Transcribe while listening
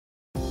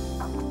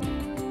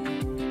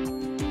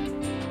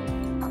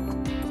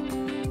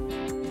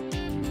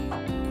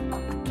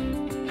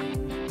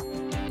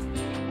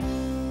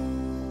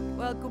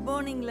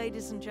morning,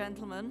 ladies and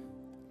gentlemen.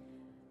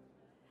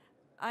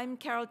 I'm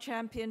Carol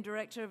Champion,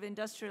 Director of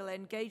Industrial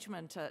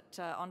Engagement at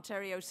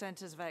Ontario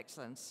Centres of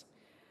Excellence.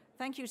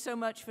 Thank you so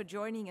much for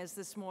joining us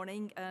this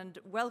morning, and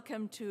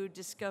welcome to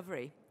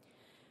Discovery.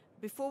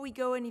 Before we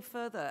go any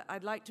further,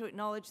 I'd like to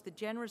acknowledge the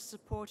generous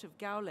support of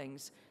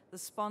Gowling's, the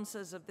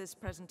sponsors of this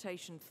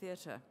presentation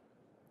theatre.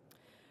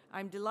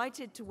 I'm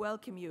delighted to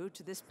welcome you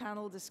to this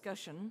panel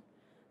discussion,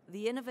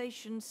 The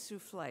Innovation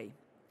Soufflé,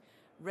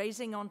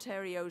 Raising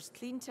Ontario's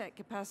Cleantech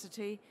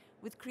Capacity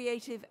with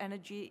Creative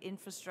Energy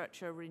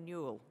Infrastructure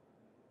Renewal.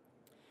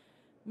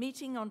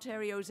 Meeting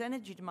Ontario's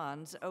energy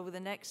demands over the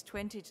next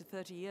 20 to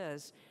 30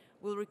 years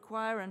will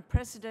require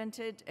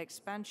unprecedented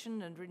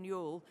expansion and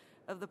renewal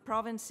of the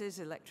province's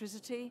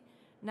electricity,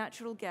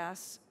 natural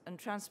gas, and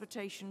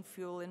transportation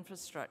fuel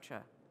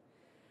infrastructure.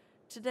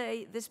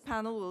 Today, this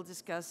panel will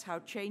discuss how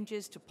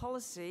changes to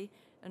policy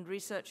and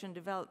research and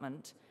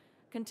development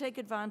can take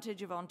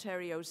advantage of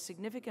Ontario's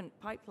significant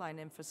pipeline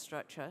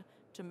infrastructure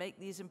to make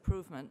these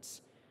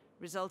improvements,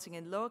 resulting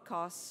in lower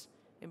costs,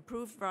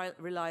 improved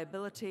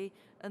reliability,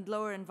 and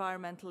lower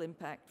environmental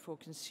impact for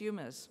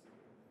consumers.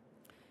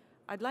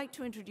 I'd like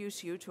to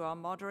introduce you to our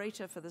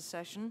moderator for the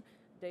session,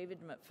 David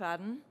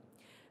McFadden,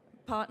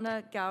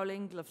 partner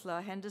Gowling,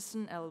 Lafleur,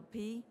 Henderson,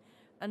 LLP,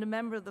 and a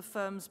member of the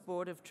firm's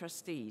Board of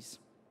Trustees.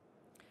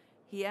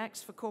 He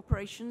acts for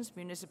corporations,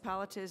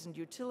 municipalities, and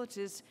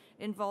utilities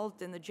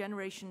involved in the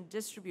generation,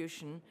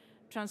 distribution,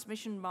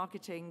 transmission,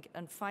 marketing,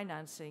 and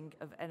financing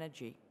of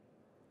energy.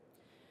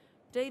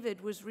 David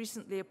was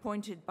recently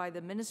appointed by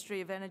the Ministry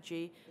of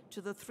Energy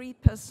to the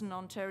three-person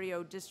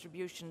Ontario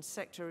Distribution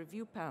Sector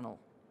Review Panel.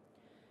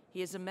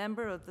 He is a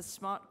member of the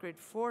Smart Grid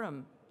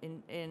Forum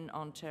in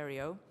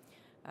Ontario,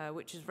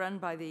 which is run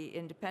by the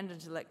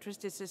Independent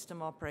Electricity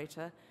System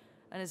Operator,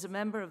 and is a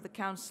member of the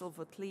Council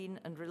for Clean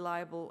and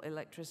Reliable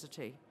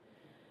Electricity.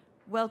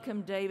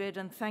 Welcome, David,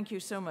 and thank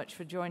you so much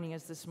for joining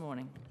us this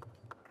morning.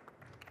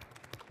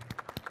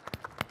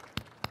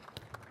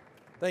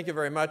 Thank you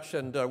very much,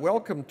 and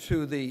welcome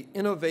to the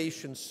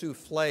Innovation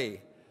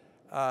Soufflé.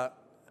 I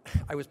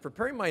was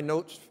preparing my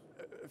notes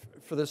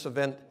for this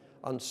event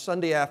on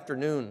Sunday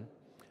afternoon,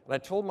 and I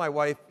told my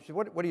wife, she said,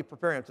 what are you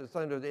preparing? I said, it's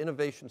under the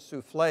Innovation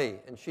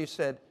Soufflé. And she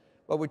said,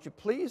 well, would you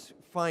please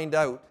find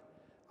out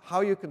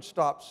how you can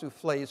stop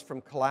soufflés from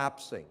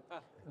collapsing?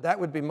 That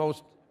would be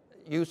most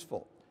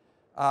useful.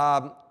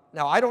 Now,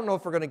 I don't know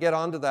if we're going to get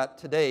onto that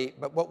today,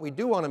 but what we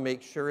do want to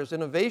make sure is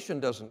innovation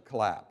doesn't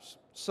collapse.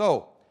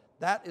 So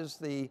that is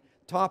the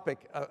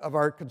topic of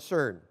our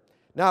concern.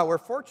 Now, we're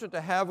fortunate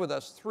to have with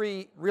us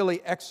three really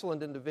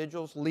excellent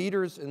individuals,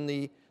 leaders in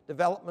the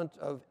development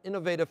of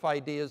innovative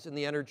ideas in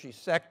the energy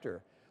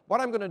sector. What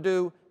I'm going to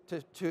do,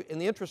 in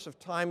the interest of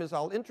time, is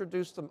I'll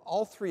introduce them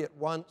all three at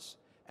once,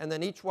 and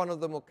then each one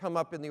of them will come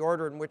up in the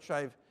order in which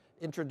I've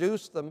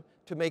introduced them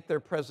to make their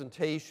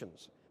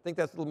presentations. I think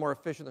that's a little more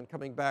efficient than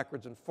coming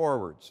backwards and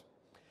forwards.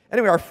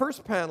 Anyway, our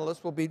first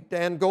panelist will be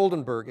Dan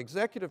Goldenberg,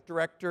 Executive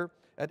Director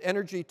at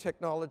Energy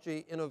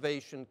Technology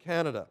Innovation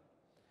Canada.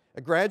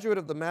 A graduate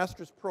of the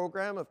Master's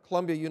Program of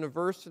Columbia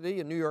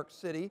University in New York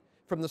City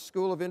from the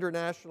School of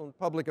International and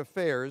Public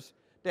Affairs,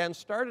 Dan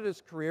started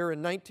his career in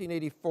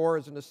 1984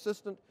 as an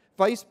Assistant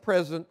Vice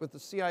President with the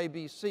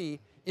CIBC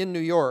in New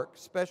York,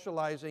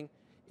 specializing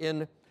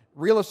in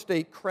real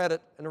estate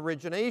credit and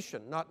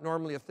origination, not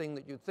normally a thing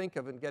that you'd think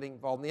of in getting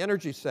involved in the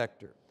energy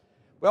sector.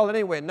 Well,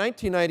 anyway, in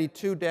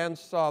 1992, Dan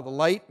saw the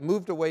light,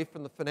 moved away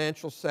from the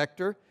financial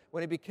sector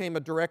when he became a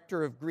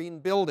director of green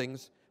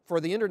buildings for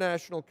the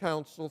International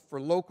Council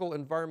for Local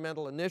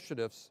Environmental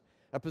Initiatives,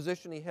 a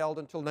position he held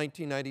until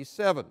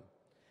 1997.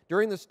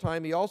 During this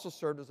time, he also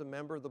served as a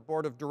member of the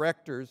board of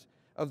directors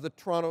of the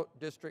Toronto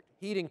District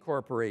Heating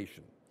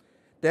Corporation.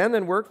 Dan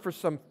then worked for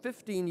some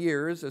 15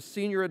 years as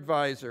senior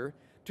advisor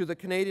to the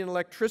Canadian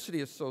Electricity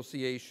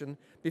Association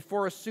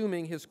before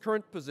assuming his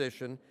current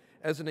position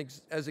as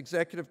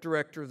Executive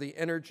Director of the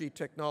Energy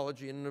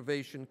Technology and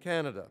Innovation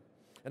Canada,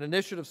 an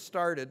initiative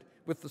started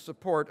with the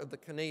support of the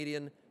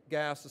Canadian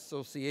Gas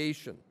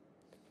Association.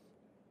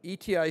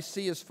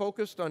 ETIC is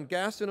focused on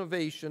gas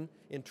innovation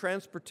in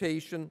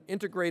transportation,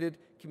 integrated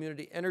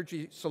community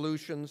energy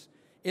solutions,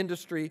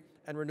 industry,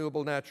 and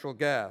renewable natural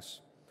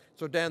gas.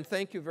 So Dan,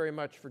 thank you very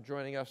much for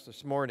joining us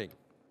this morning.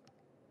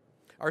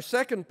 Our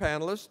second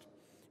panelist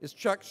is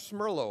Chuck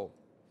Smerlo,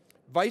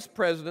 Vice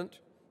President,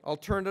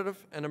 Alternative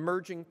and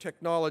Emerging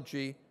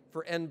Technology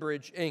for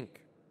Enbridge, Inc.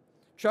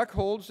 Chuck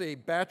holds a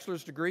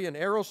bachelor's degree in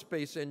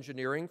aerospace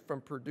engineering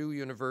from Purdue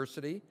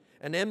University,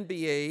 an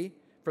MBA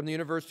from the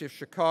University of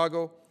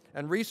Chicago,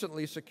 and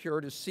recently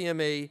secured his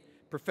CMA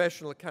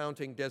Professional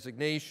Accounting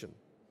designation.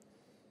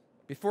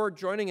 Before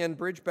joining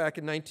Enbridge back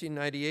in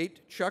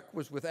 1998, Chuck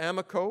was with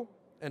Amoco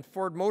and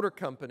Ford Motor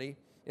Company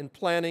in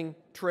planning,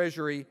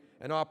 treasury,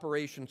 and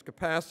operations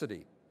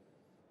capacity.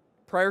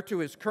 Prior to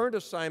his current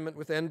assignment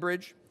with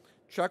Enbridge,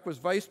 Chuck was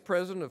Vice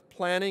President of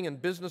Planning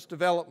and Business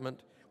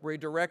Development, where he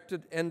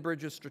directed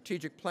Enbridge's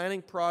strategic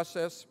planning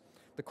process,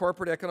 the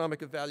Corporate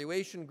Economic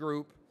Evaluation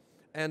Group,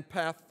 and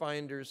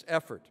Pathfinder's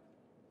effort.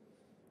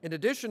 In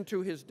addition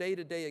to his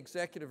day-to-day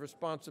executive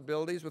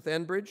responsibilities with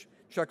Enbridge,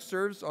 Chuck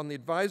serves on the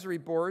advisory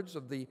boards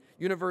of the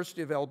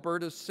University of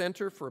Alberta's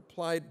Centre for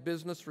Applied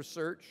Business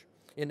Research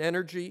in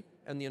Energy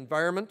and the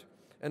Environment,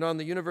 and on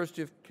the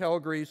University of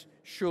Calgary's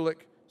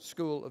Schulich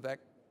School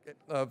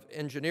of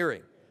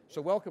Engineering.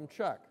 So welcome,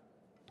 Chuck.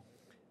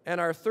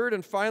 And our third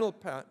and final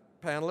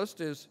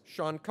panelist is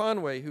Sean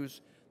Conway,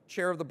 who's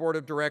chair of the board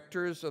of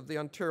directors of the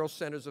Ontario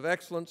Centres of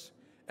Excellence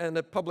and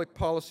a public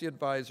policy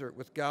advisor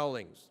with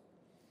Gowling's.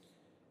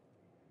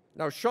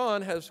 Now,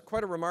 Sean has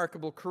quite a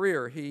remarkable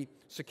career. He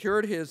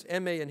secured his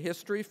MA in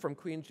history from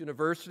Queen's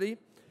University,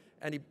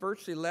 and he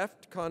virtually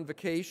left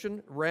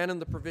convocation, ran in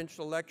the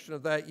provincial election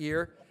of that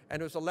year,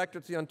 and was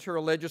elected to the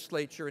Ontario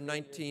legislature in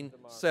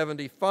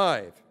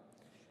 1975.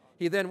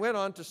 He then went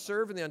on to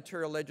serve in the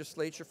Ontario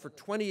legislature for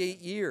 28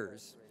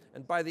 years,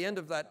 and by the end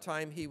of that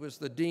time, he was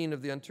the dean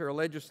of the Ontario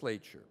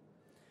legislature.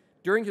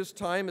 During his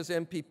time as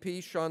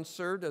MPP, Sean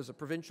served as a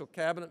provincial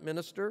cabinet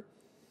minister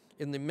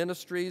in the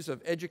ministries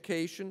of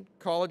education,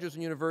 colleges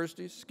and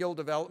universities, skill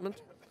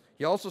development.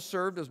 He also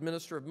served as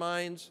Minister of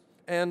Mines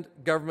and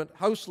Government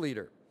House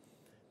Leader.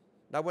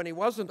 Now, when he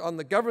wasn't on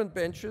the government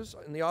benches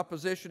in the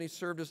opposition, he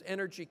served as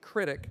energy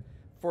critic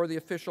for the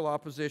official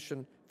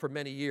opposition for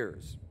many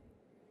years.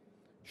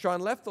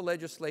 Sean left the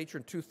legislature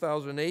in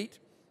 2008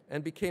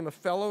 and became a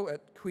fellow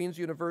at Queen's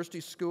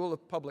University School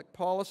of Public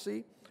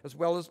Policy, as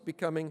well as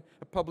becoming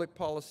a public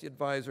policy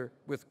advisor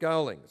with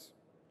Gowling's.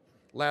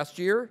 Last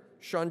year,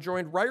 Sean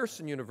joined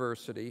Ryerson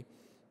University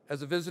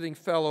as a visiting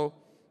fellow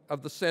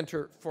of the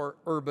Centre for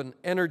Urban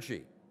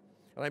Energy.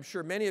 And I'm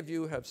sure many of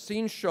you have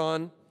seen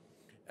Sean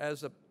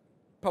as a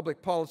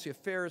public policy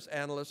affairs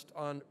analyst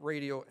on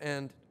radio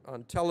and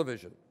on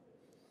television.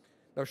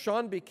 Now,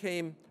 Sean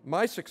became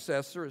my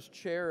successor as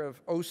chair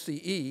of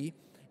OCE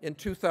in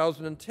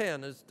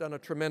 2010, has done a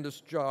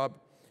tremendous job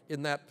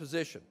in that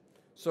position.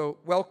 So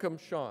welcome,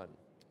 Sean.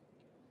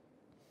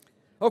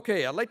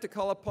 Okay, I'd like to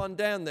call upon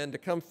Dan then to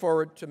come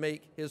forward to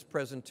make his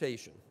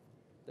presentation.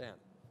 Dan.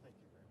 Thank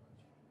you very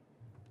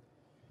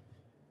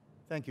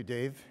much. Thank you,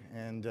 Dave,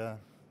 and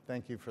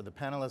thank you for the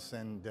panelists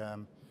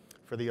and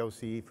for the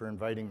OCE for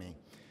inviting me.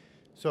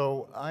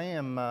 So I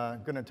am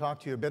going to talk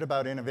to you a bit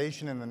about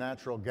innovation in the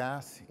natural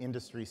gas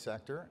industry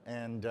sector,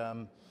 and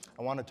I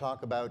want to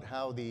talk about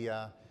how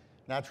the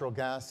natural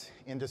gas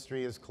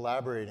industry is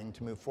collaborating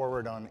to move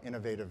forward on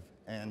innovative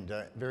and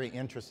very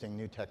interesting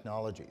new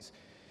technologies.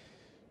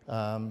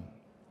 I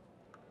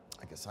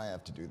guess I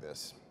have to do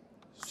this.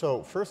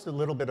 So first, a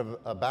little bit of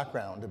a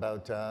background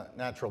about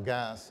natural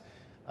gas.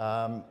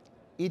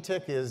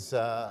 ETIC is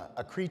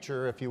a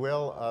creature, if you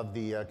will, of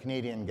the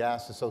Canadian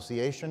Gas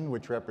Association,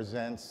 which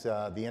represents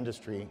the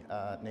industry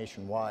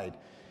nationwide.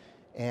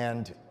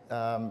 And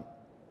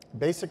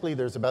basically,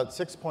 there's about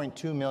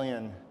 6.2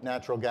 million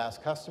natural gas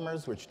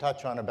customers, which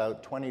touch on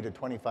about 20 to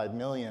 25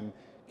 million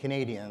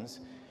Canadians.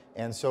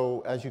 And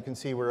so, as you can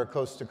see, we're a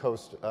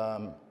coast-to-coast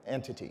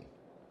entity.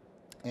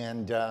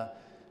 And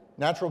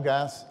natural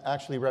gas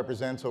actually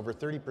represents over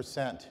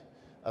 30%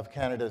 of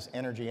Canada's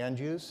energy end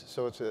use,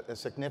 so it's a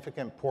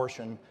significant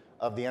portion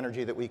of the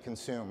energy that we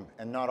consume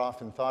and not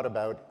often thought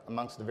about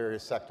amongst the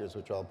various sectors,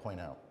 which I'll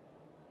point out.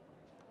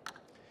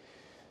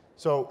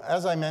 So,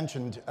 as I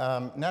mentioned,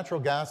 natural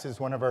gas is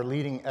one of our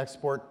leading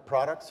export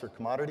products or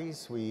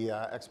commodities. We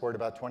export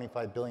about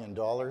 $25 billion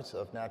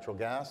of natural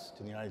gas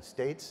to the United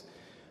States.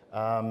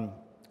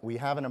 We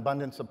have an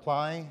abundant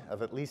supply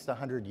of at least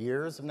 100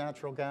 years of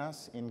natural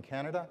gas in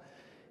Canada.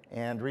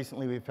 And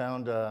recently we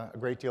found a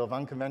great deal of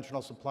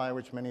unconventional supply,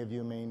 which many of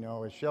you may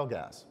know as shale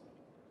gas.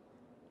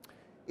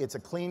 It's a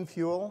clean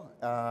fuel,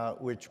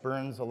 which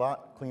burns a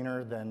lot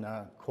cleaner than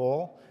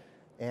coal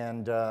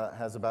and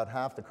has about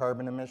half the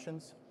carbon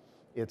emissions.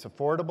 It's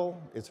affordable,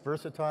 it's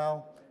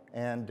versatile,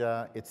 and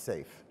it's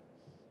safe.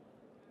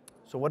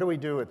 So what do we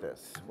do with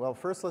this? Well,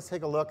 first let's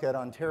take a look at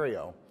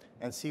Ontario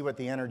and see what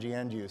the energy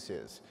end use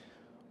is.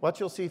 What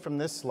you'll see from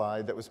this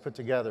slide that was put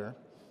together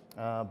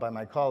by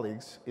my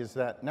colleagues is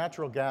that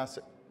natural gas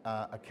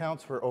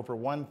accounts for over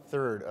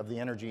 1/3 of the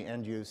energy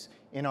end use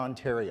in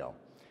Ontario.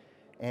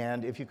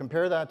 And if you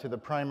compare that to the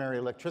primary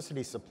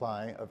electricity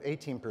supply of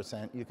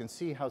 18%, you can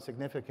see how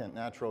significant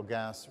natural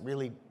gas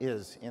really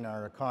is in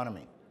our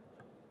economy.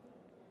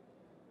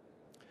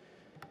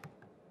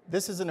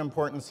 This is an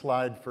important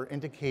slide for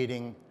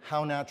indicating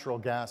how natural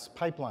gas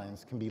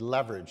pipelines can be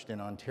leveraged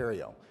in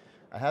Ontario.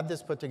 I had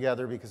this put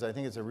together because I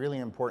think it's a really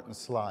important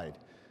slide.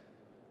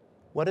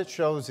 What it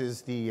shows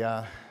is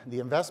the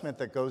investment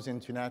that goes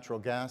into natural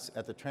gas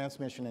at the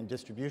transmission and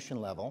distribution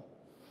level,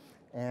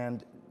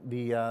 and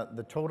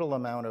the total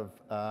amount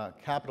of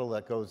capital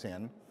that goes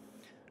in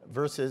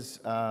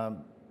versus,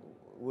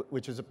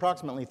 which is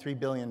approximately $3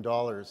 billion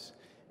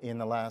in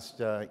the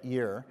last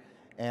year,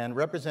 and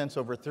represents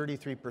over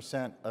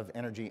 33% of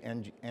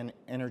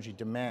energy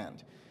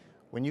demand.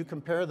 When you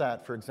compare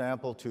that, for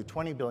example, to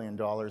 $20 billion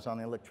on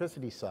the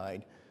electricity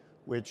side,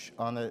 which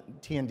on the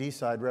T&D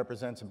side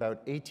represents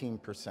about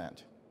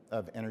 18%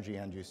 of energy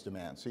end use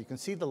demand. So you can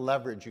see the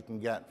leverage you can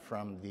get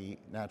from the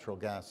natural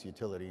gas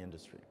utility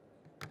industry.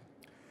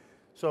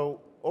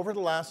 So over the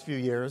last few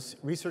years,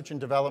 research and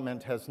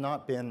development has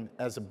not been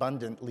as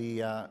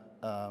abundantly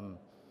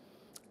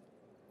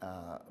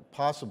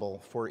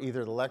possible for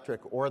either the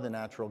electric or the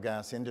natural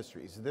gas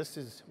industries. This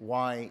is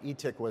why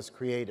ETIC was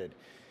created.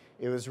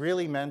 It was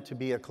really meant to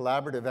be a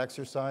collaborative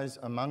exercise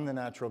among the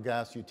natural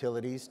gas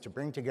utilities to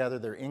bring together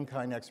their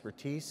in-kind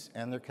expertise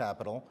and their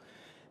capital,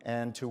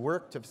 and to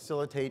work to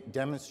facilitate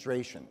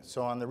demonstration.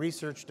 So on the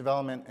research,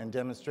 development, and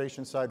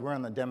demonstration side, we're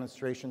on the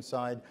demonstration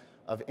side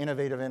of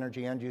innovative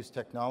energy end-use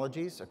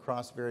technologies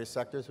across various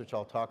sectors, which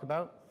I'll talk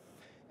about.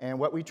 And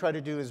what we try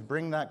to do is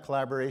bring that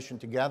collaboration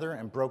together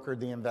and broker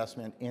the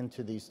investment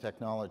into these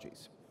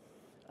technologies.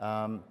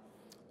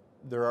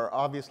 There are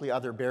obviously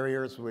other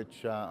barriers,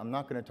 which I'm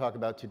not going to talk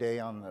about today,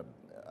 on the,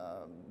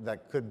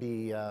 that could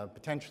be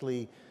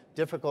potentially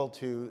difficult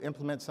to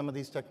implement some of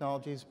these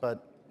technologies,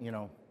 but you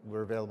know,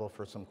 we're available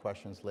for some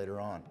questions later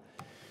on.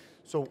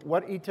 So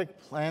what ETIC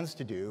plans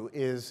to do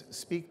is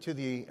speak to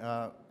the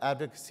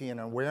advocacy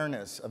and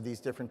awareness of these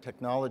different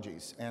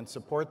technologies and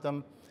support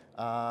them.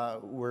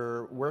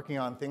 We're working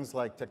on things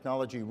like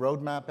technology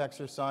roadmap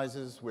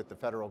exercises with the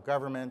federal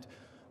government,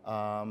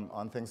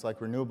 on things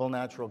like renewable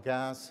natural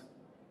gas.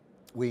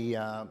 We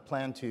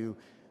plan to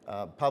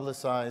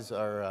publicize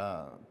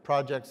our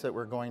projects that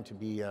we're going to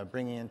be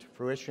bringing into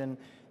fruition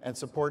and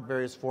support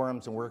various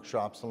forums and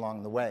workshops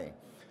along the way.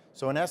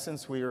 So in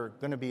essence, we are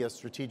going to be a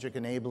strategic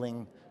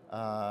enabling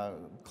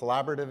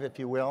collaborative, if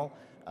you will,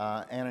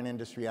 and an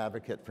industry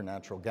advocate for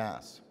natural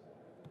gas.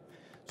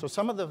 So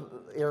some of the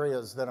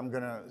areas that I'm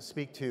going to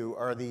speak to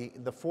are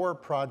the four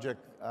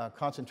project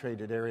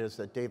concentrated areas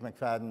that Dave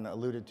McFadden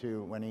alluded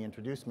to when he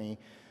introduced me.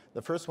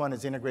 The first one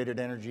is integrated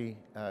energy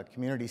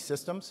community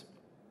systems.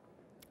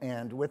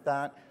 And with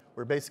that,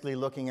 we're basically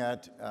looking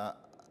at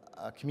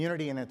a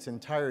community in its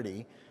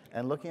entirety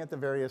and looking at the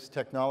various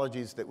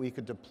technologies that we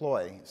could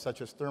deploy,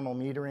 such as thermal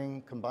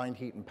metering, combined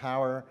heat and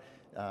power,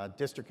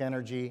 district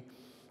energy.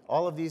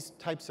 All of these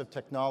types of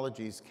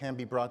technologies can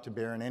be brought to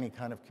bear in any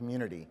kind of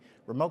community.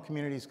 Remote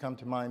communities come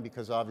to mind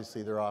because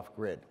obviously they're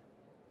off-grid.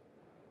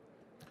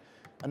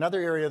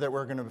 Another area that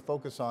we're going to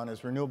focus on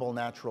is renewable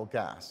natural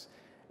gas.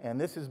 And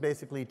this is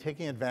basically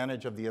taking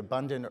advantage of the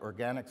abundant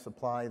organic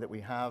supply that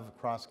we have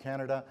across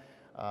Canada,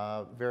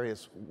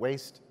 various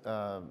waste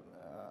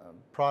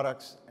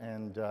products,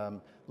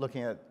 and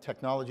looking at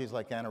technologies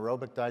like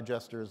anaerobic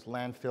digesters,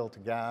 landfill to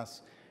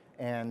gas,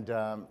 and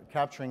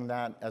capturing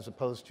that as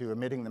opposed to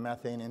emitting the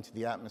methane into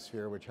the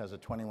atmosphere, which has a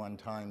 21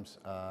 times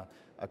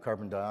a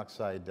carbon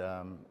dioxide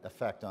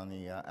effect on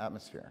the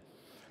atmosphere.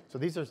 So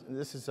this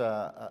is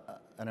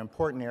an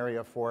important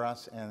area for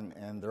us,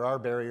 and there are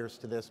barriers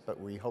to this, but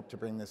we hope to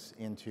bring this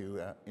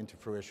into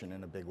fruition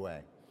in a big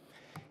way.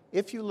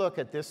 If you look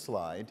at this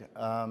slide,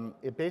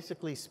 it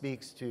basically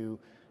speaks to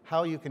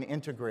how you can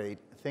integrate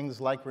things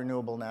like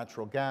renewable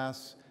natural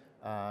gas,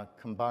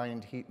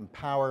 combined heat and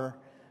power,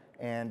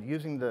 and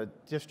using the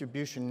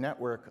distribution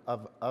network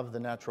of the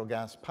natural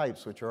gas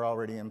pipes, which are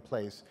already in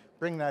place,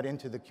 bring that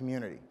into the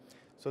community.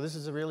 So this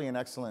is really an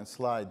excellent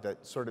slide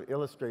that sort of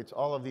illustrates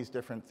all of these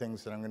different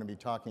things that I'm going to be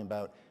talking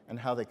about and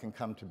how they can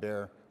come to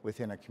bear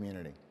within a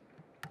community.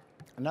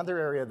 Another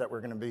area that we're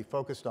going to be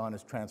focused on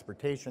is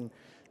transportation,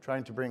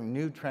 trying to bring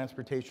new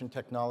transportation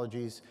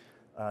technologies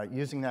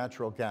using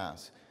natural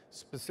gas,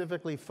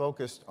 specifically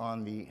focused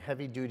on the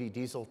heavy-duty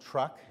diesel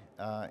truck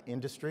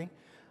industry,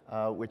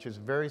 which is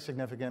very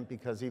significant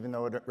because even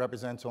though it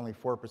represents only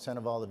 4%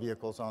 of all the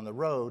vehicles on the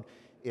road,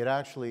 it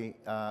actually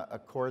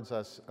accords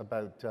us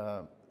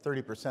about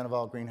 30% of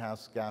all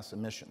greenhouse gas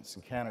emissions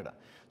in Canada.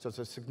 So it's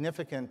a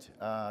significant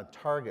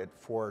target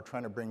for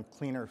trying to bring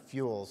cleaner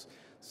fuels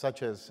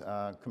such as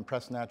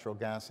compressed natural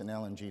gas and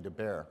LNG to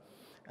bear.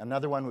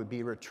 Another one would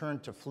be return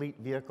to fleet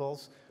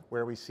vehicles,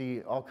 where we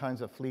see all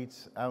kinds of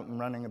fleets out and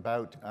running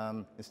about.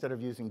 Instead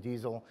of using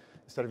diesel,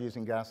 instead of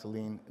using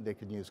gasoline, they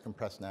could use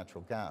compressed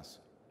natural gas.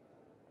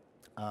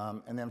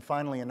 And then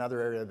finally, another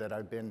area that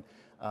I've been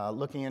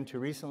looking into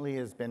recently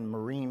has been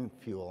marine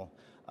fuel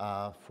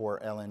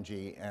for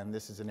LNG, and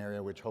this is an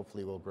area which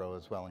hopefully will grow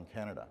as well in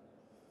Canada.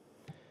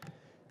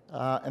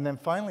 And then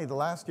finally, the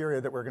last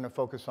area that we're going to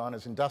focus on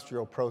is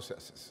industrial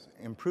processes,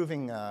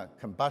 improving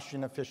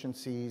combustion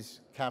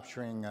efficiencies,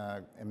 capturing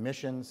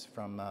emissions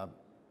from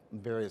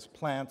various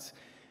plants.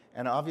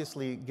 And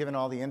obviously, given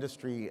all the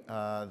industry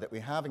that we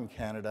have in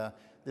Canada,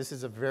 this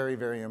is a very,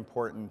 very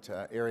important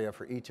area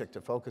for ETIC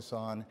to focus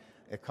on.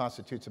 It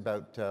constitutes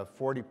about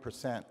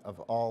 40%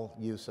 of all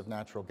use of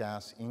natural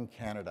gas in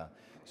Canada.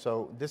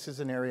 So this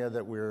is an area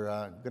that we're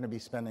going to be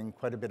spending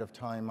quite a bit of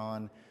time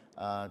on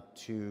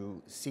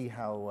to see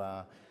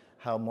how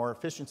more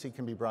efficiency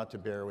can be brought to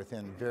bear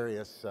within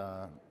various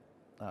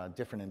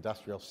different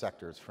industrial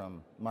sectors,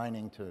 from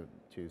mining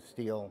to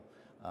steel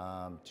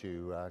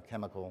to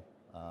chemical,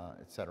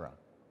 etc.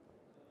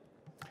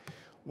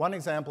 One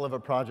example of a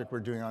project we're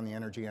doing on the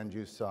energy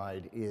end-use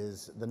side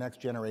is the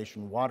next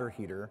generation water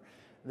heater.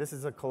 This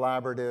is a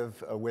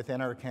collaborative with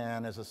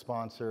NRCan as a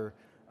sponsor,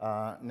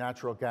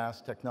 Natural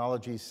Gas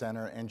Technology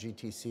Center,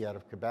 NGTC out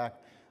of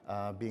Quebec,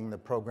 being the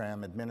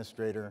program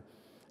administrator.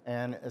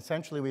 And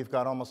essentially, we've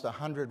got almost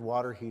 100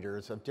 water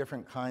heaters of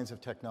different kinds of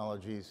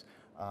technologies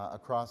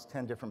across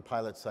 10 different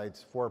pilot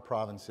sites, 4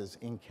 provinces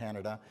in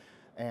Canada.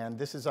 And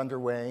this is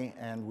underway,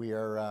 and we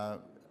are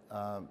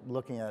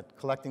looking at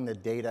collecting the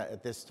data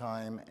at this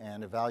time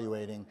and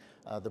evaluating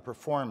the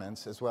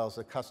performance as well as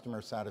the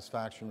customer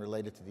satisfaction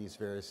related to these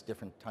various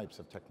different types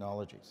of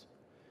technologies.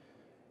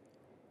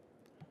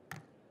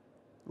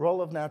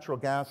 Role of natural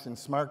gas in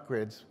smart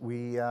grids.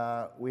 We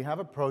have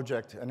a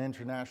project, an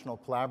international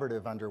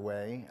collaborative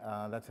underway.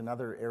 That's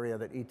another area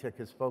that ETIC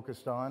is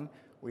focused on.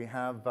 We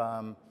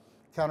have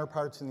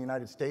counterparts in the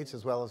United States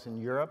as well as in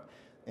Europe.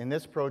 In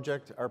this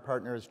project, our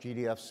partner is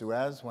GDF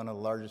Suez, one of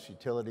the largest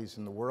utilities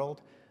in the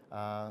world.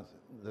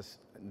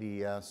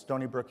 The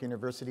Stony Brook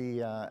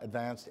University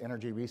Advanced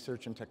Energy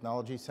Research and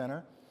Technology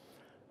Center,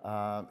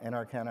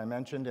 NRCan I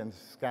mentioned, and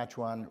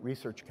Saskatchewan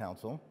Research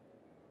Council.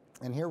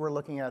 And here we're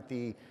looking at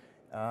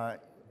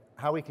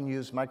how we can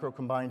use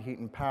micro-combined heat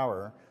and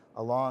power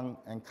along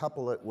and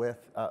couple it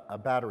with a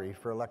battery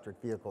for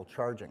electric vehicle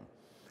charging.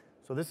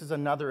 So this is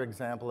another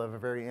example of a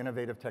very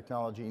innovative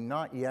technology,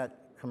 not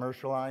yet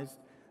commercialized,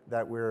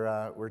 that we're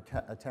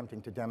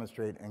attempting to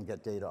demonstrate and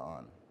get data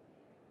on.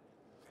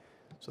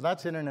 So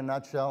that's it in a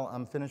nutshell.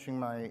 I'm finishing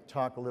my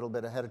talk a little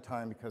bit ahead of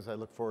time because I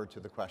look forward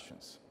to the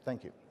questions.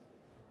 Thank you.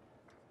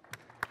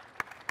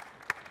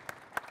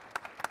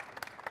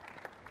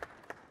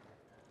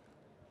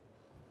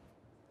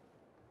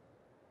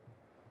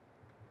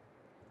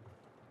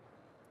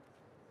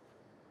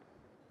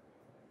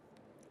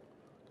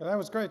 That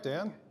was great,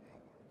 Dan.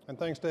 And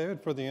thanks,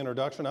 David, for the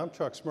introduction. I'm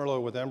Chuck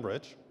Smirlo with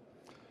Enbridge.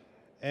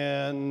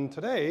 And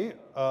today,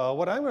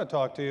 what I'm going to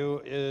talk to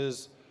you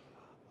is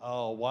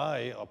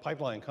why a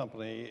pipeline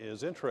company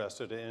is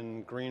interested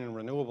in green and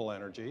renewable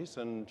energies,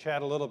 and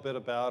chat a little bit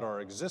about our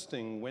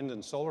existing wind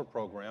and solar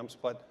programs,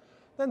 but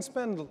then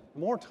spend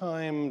more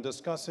time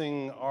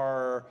discussing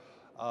our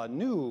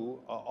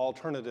new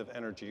alternative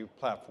energy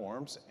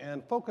platforms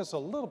and focus a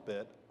little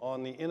bit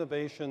on the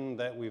innovation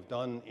that we've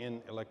done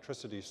in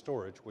electricity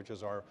storage, which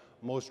is our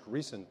most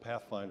recent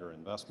Pathfinder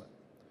investment.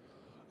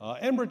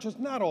 Enbridge is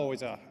not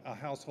always a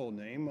household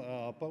name,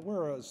 but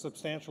we're a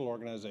substantial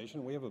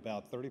organization. We have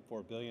about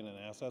 $34 billion in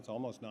assets,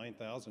 almost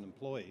 9,000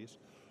 employees,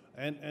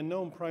 and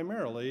known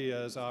primarily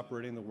as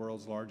operating the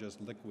world's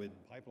largest liquid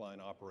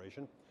pipeline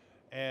operation,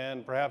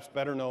 and perhaps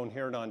better known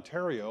here in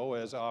Ontario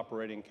as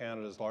operating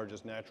Canada's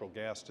largest natural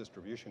gas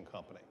distribution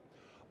company.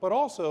 But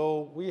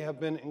also, we have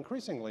been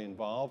increasingly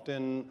involved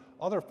in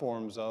other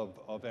forms of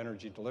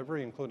energy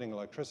delivery, including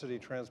electricity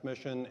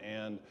transmission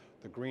and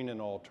the green and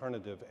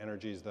alternative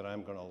energies that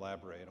I'm going to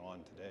elaborate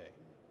on today.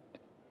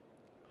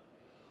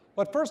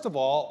 But first of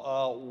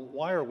all,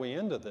 why are we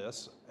into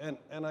this? And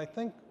I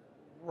think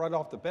right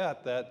off the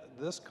bat that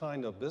this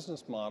kind of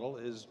business model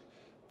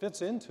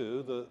fits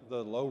into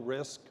the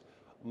low-risk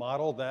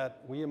model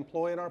that we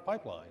employ in our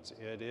pipelines.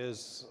 It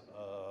is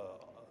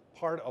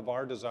part of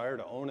our desire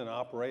to own and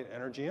operate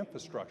energy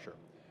infrastructure.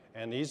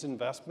 And these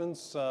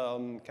investments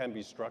can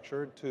be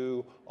structured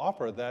to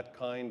offer that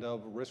kind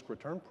of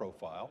risk-return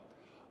profile.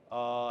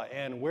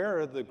 And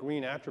where the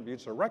green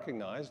attributes are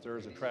recognized,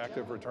 there's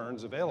attractive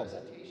returns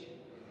available.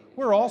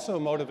 We're also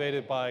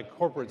motivated by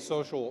corporate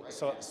social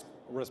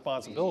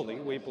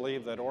responsibility. We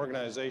believe that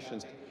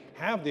organizations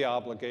have the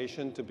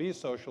obligation to be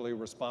socially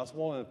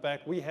responsible. And in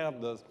fact, we have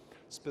the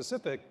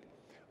specific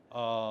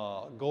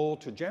goal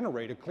to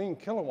generate a clean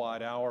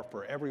kilowatt hour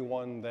for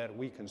everyone that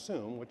we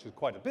consume, which is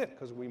quite a bit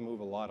because we move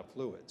a lot of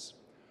fluids.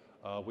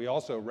 We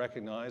also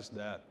recognize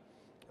that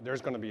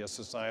there's going to be a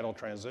societal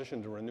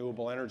transition to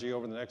renewable energy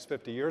over the next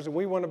 50 years, and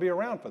we want to be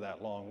around for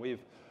that long. We've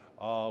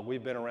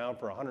been around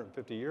for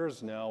 150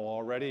 years now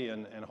already,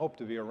 and hope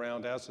to be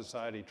around as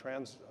society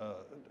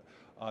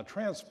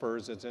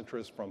transfers its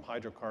interest from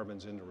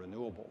hydrocarbons into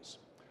renewables.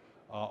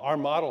 Our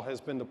model has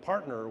been to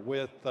partner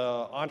with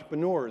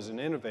entrepreneurs and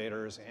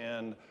innovators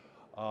and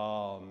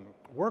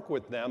work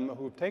with them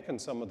who've taken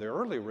some of the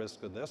early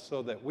risk of this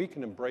so that we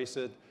can embrace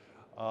it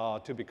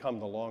to become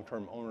the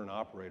long-term owner and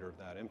operator of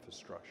that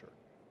infrastructure.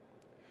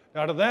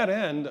 Now, to that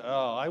end,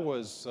 I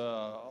was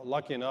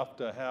lucky enough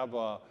to have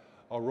a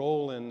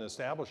role in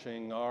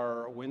establishing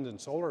our wind and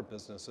solar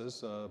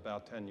businesses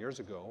about 10 years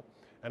ago.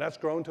 And that's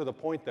grown to the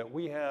point that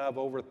we have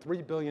over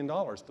 $3 billion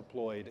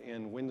deployed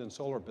in wind and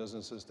solar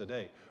businesses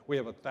today. We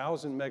have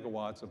 1,000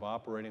 megawatts of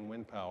operating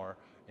wind power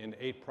in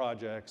 8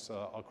 projects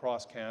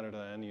across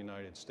Canada and the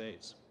United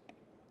States.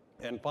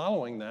 And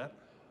following that,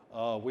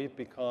 we've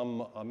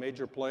become a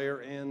major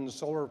player in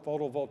solar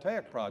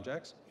photovoltaic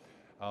projects.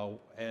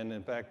 And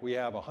in fact, we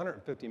have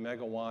 150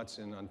 megawatts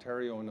in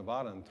Ontario and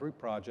Nevada in 3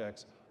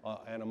 projects,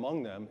 and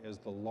among them is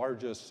the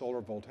largest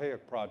solar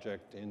voltaic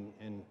project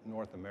in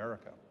North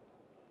America.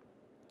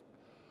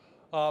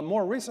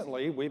 More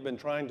recently, we've been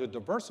trying to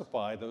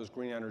diversify those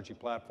green energy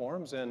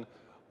platforms, and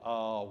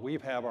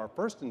we've had our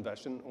first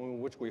investment,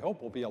 which we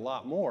hope will be a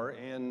lot more,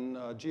 in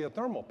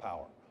geothermal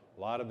power.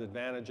 A lot of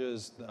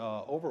advantages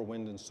over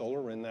wind and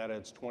solar in that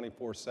it's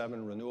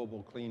 24/7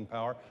 renewable clean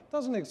power.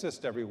 Doesn't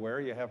exist everywhere.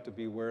 You have to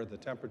be where the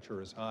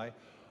temperature is high.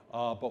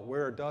 but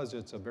where it does,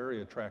 it's a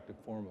very attractive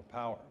form of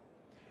power.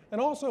 And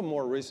also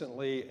more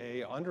recently,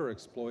 a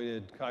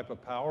underexploited type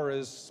of power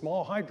is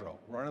small hydro,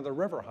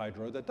 run-of-the-river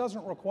hydro, that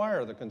doesn't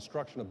require the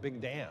construction of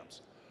big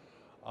dams.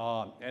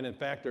 And in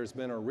fact, there's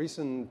been a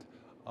recent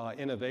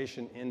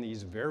innovation in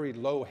these very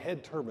low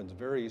head turbines,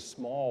 very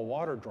small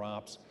water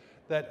drops,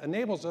 that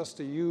enables us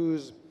to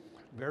use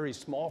very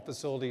small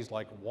facilities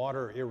like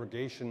water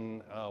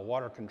irrigation,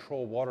 water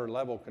control, water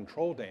level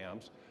control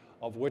dams,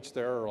 of which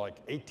there are like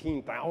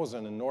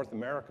 18,000 in North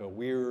America,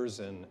 weirs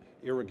and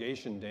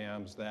irrigation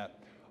dams that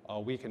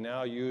we can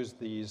now use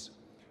these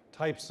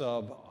types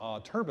of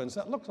turbines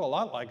that look a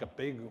lot like a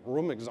big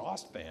room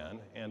exhaust fan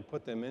and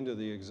put them into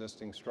the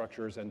existing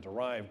structures and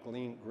derive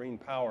green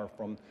power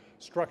from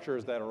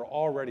structures that are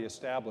already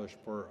established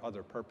for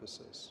other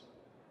purposes.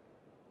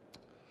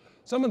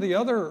 Some of the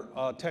other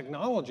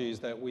technologies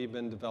that we've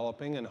been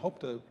developing and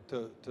hope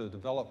to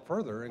develop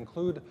further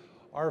include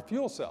our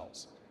fuel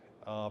cells.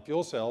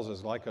 Fuel cells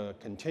is like a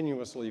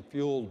continuously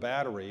fueled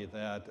battery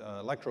that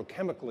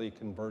electrochemically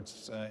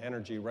converts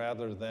energy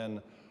rather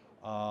than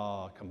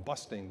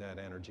combusting that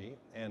energy.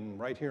 And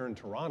right here in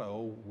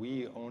Toronto,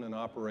 we own and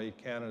operate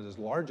Canada's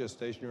largest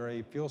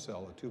stationary fuel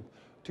cell,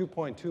 a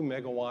 2.2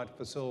 megawatt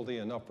facility,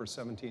 enough for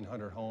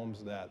 1,700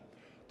 homes, that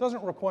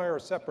doesn't require a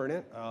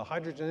separate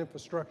hydrogen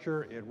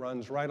infrastructure. It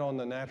runs right on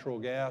the natural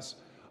gas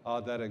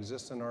that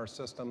exists in our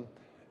system.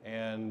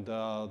 And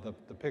the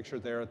picture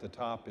there at the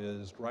top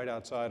is right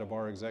outside of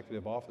our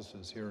executive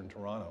offices here in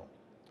Toronto.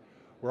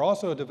 We're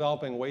also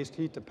developing waste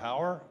heat to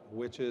power,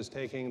 which is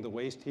taking the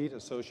waste heat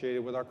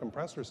associated with our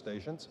compressor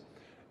stations.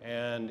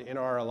 And in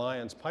our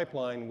Alliance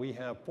pipeline, we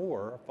have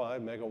 4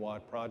 5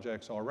 megawatt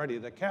projects already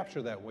that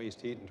capture that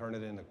waste heat and turn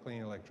it into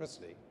clean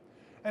electricity.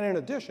 And in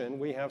addition,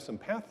 we have some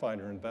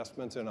Pathfinder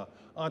investments in an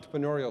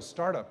entrepreneurial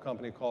startup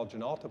company called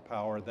Genalta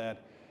Power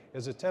that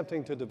is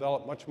attempting to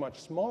develop much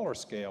smaller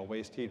scale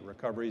waste heat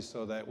recovery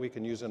so that we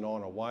can use it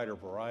on a wider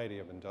variety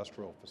of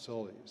industrial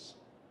facilities.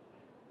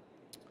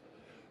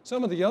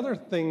 Some of the other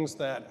things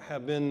that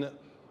have been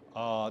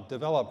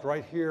developed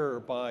right here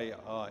by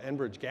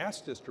Enbridge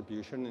Gas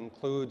Distribution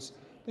includes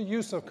the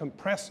use of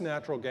compressed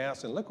natural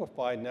gas and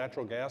liquefied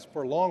natural gas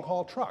for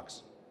long-haul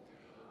trucks.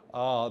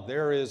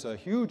 There is a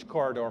huge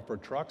corridor for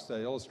trucks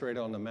that illustrated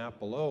on the map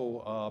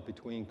below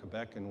between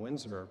Quebec and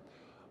Windsor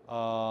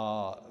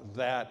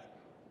that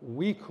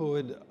we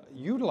could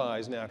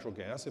utilize natural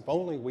gas if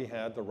only we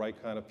had the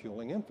right kind of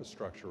fueling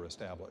infrastructure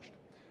established,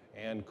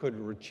 and could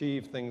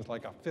achieve things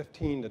like a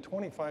 15 to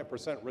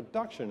 25%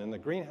 reduction in the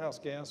greenhouse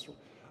gas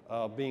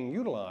being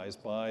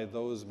utilized by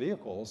those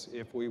vehicles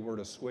if we were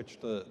to switch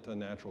to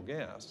natural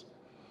gas.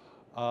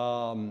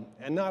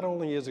 And not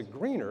only is it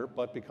greener,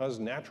 but because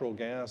natural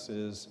gas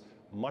is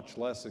much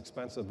less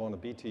expensive on a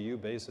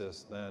BTU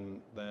basis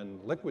than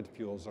liquid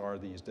fuels are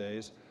these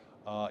days,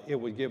 it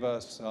would give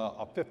us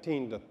a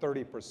 15 to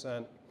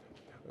 30%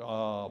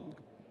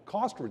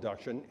 cost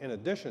reduction in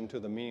addition to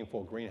the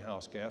meaningful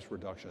greenhouse gas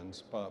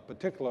reductions,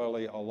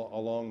 particularly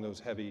along those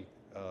heavy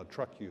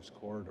truck use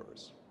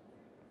corridors.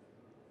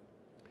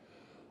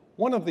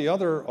 One of the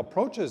other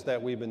approaches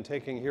that we've been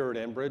taking here at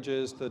Enbridge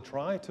is to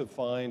try to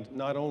find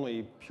not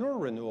only pure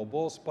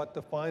renewables, but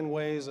to find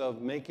ways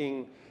of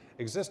making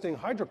existing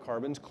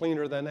hydrocarbons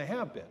cleaner than they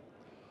have been.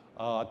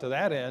 To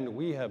that end,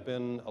 we have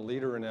been a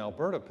leader in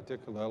Alberta,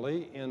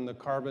 particularly in the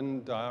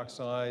carbon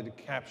dioxide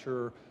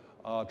capture,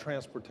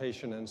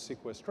 transportation, and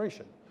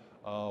sequestration.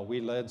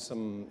 We led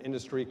some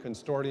industry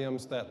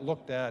consortiums that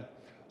looked at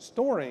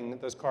storing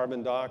this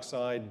carbon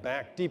dioxide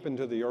back deep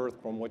into the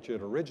earth from which it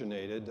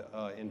originated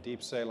in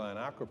deep saline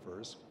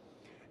aquifers.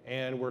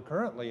 And we're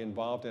currently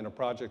involved in a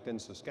project in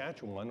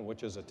Saskatchewan,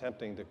 which is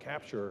attempting to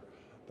capture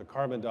the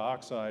carbon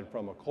dioxide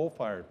from a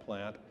coal-fired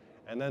plant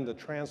and then to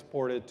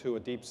transport it to a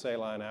deep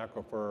saline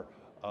aquifer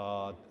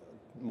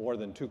more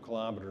than 2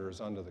 kilometers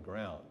under the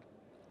ground.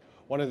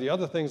 One of the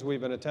other things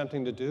we've been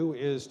attempting to do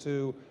is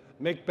to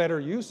make better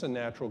use of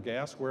natural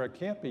gas where it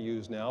can't be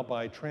used now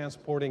by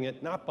transporting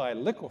it, not by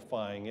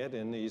liquefying it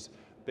in these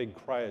big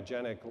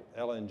cryogenic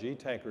LNG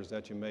tankers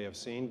that you may have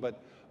seen,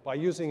 but by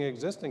using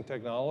existing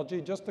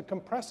technology just to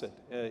compress it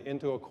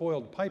into a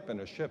coiled pipe in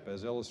a ship,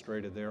 as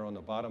illustrated there on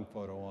the bottom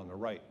photo on the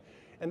right.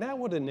 And that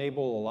would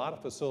enable a lot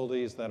of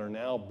facilities that are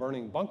now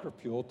burning bunker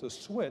fuel to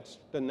switch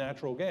to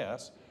natural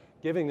gas,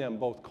 giving them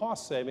both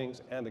cost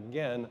savings and,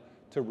 again,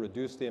 to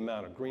reduce the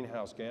amount of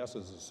greenhouse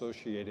gases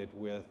associated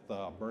with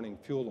burning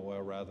fuel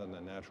oil rather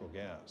than natural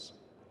gas.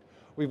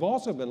 We've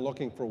also been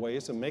looking for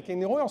ways of making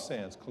the oil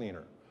sands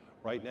cleaner.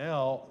 Right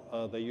now,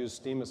 they use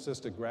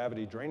steam-assisted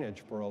gravity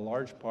drainage for a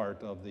large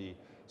part of the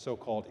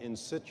so-called in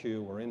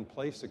situ or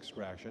in-place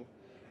extraction.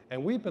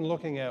 And we've been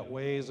looking at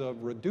ways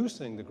of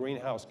reducing the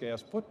greenhouse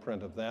gas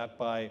footprint of that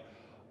by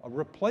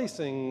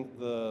replacing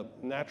the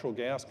natural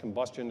gas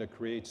combustion to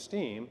create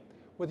steam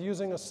with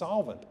using a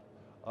solvent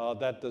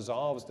that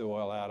dissolves the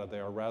oil out of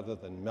there rather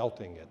than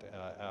melting it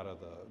out of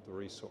the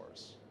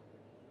resource.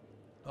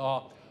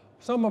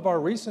 Some of our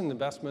recent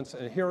investments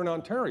here in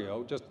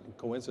Ontario, just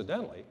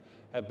coincidentally,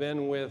 have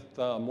been with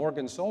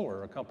Morgan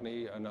Solar, a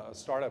company, a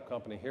startup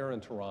company here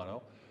in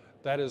Toronto,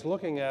 that is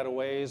looking at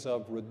ways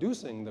of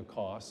reducing the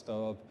cost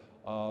of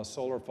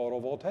solar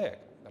photovoltaic,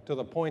 to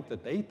the point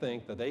that they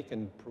think that they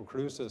can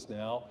produce this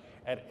now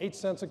at 8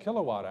 cents a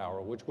kilowatt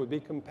hour, which would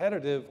be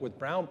competitive with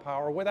brown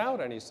power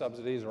without any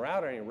subsidies or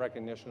without any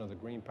recognition of the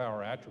green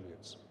power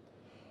attributes.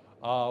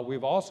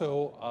 We've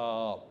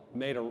also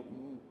made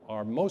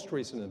our most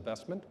recent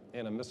investment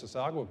in a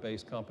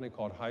Mississauga-based company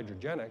called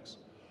Hydrogenics,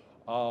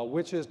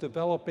 which is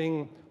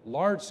developing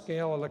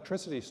large-scale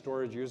electricity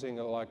storage using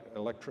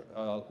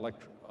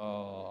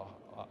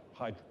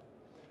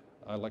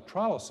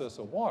electrolysis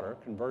of water,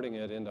 converting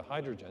it into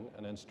hydrogen,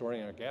 and then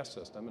storing it in a gas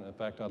system. And in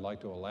fact, I'd like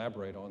to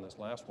elaborate on this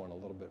last one a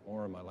little bit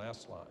more in my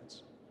last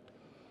slides.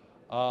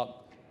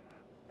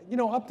 You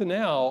know, up to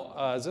now,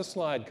 as this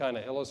slide kind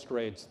of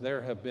illustrates,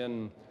 there have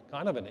been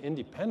kind of an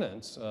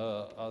independence,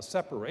 a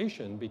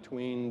separation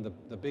between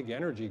the big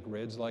energy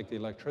grids like the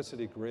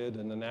electricity grid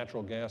and the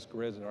natural gas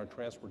grids and our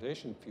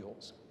transportation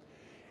fuels.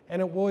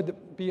 And it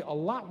would be a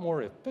lot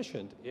more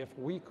efficient if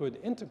we could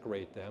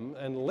integrate them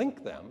and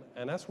link them,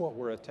 and that's what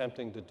we're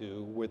attempting to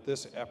do with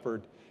this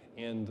effort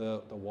in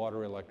the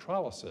water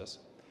electrolysis,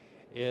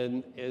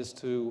 is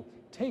to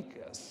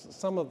take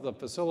some of the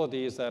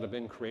facilities that have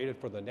been created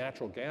for the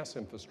natural gas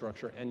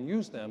infrastructure and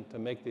use them to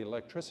make the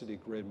electricity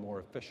grid more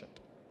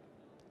efficient.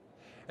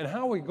 And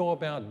how we go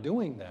about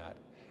doing that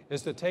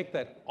is to take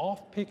that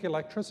off-peak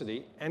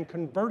electricity and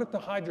convert it to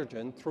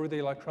hydrogen through the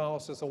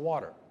electrolysis of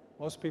water.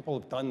 Most people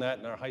have done that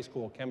in our high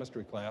school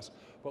chemistry class,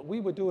 but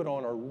we would do it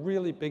on a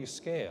really big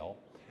scale.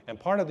 And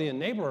part of the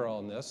enabler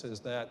on this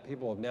is that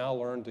people have now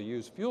learned to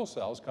use fuel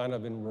cells kind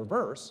of in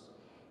reverse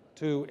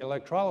to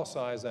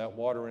electrolyze that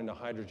water into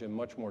hydrogen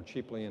much more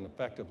cheaply and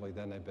effectively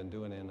than they've been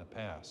doing it in the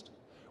past.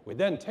 We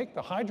then take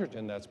the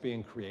hydrogen that's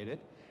being created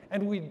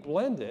and we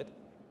blend it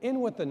in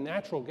with the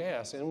natural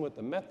gas, in with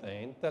the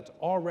methane that's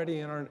already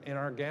in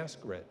our gas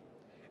grid.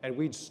 And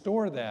we'd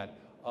store that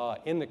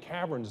in the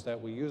caverns that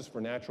we use for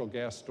natural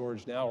gas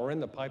storage now or in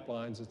the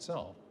pipelines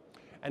itself.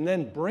 And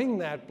then bring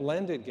that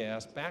blended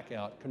gas back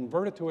out,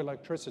 convert it to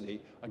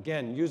electricity,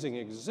 again, using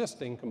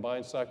existing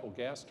combined cycle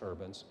gas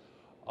turbines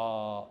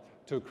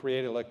to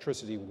create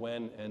electricity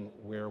when and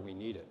where we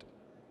need it.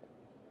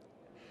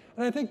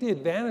 And I think the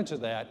advantage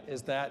of that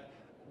is that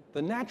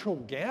the natural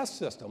gas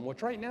system,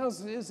 which right now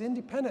is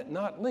independent,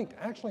 not linked,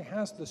 actually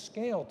has the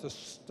scale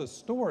to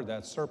store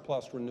that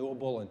surplus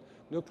renewable and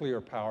nuclear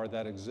power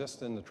that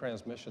exists in the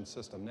transmission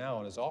system now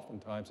and is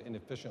oftentimes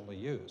inefficiently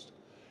used.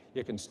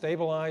 You can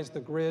stabilize the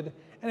grid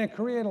and it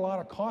create a lot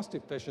of cost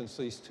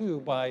efficiencies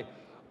too by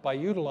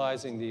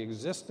utilizing the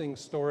existing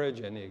storage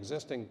and the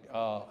existing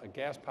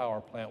gas power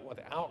plant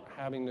without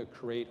having to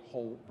create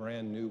whole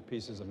brand new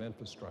pieces of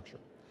infrastructure.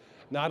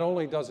 Not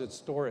only does it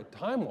store it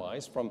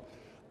time-wise from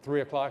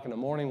 3 o'clock in the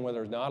morning when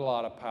there's not a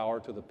lot of power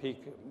to the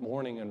peak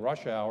morning and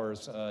rush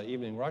hours,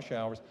 evening rush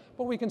hours,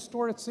 but we can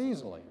store it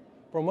seasonally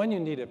from when you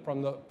need it,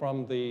 from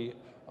the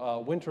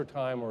winter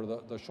time or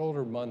the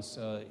shoulder months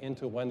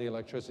into when the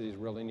electricity is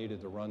really needed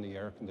to run the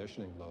air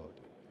conditioning load.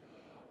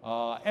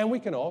 And we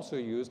can also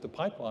use the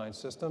pipeline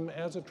system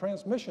as a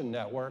transmission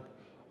network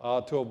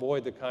to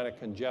avoid the kind of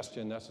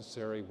congestion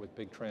necessary with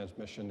big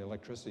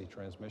electricity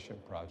transmission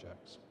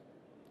projects.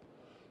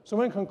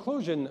 So in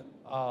conclusion,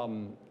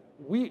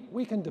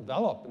 we can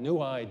develop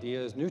new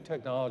ideas, new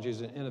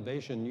technologies, and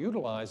innovation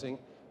utilizing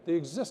the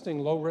existing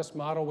low-risk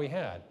model we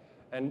had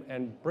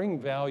and bring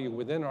value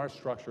within our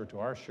structure to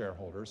our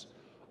shareholders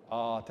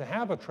to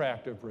have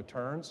attractive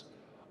returns,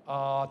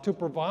 to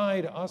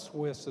provide us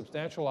with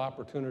substantial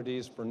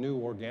opportunities for new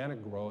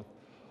organic growth,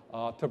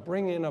 to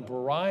bring in a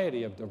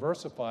variety of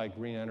diversified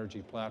green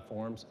energy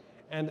platforms,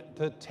 and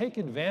to take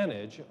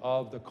advantage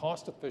of the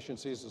cost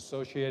efficiencies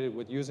associated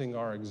with using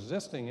our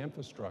existing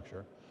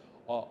infrastructure,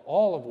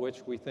 all of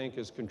which we think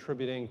is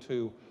contributing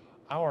to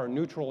our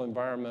neutral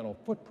environmental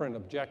footprint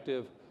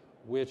objective,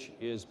 which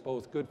is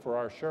both good for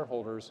our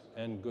shareholders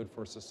and good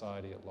for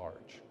society at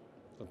large.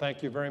 So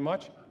thank you very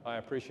much. I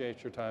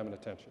appreciate your time and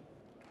attention.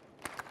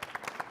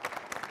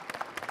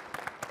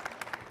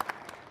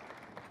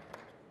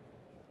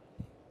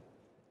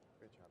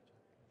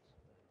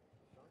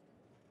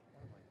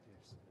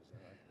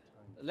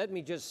 Let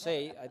me just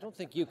say, I don't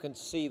think you can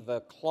see the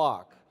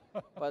clock,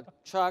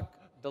 but Chuck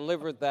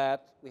delivered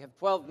that. We have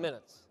 12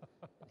 minutes.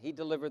 He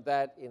delivered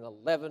that in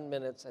 11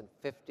 minutes and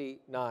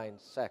 59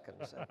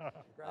 seconds.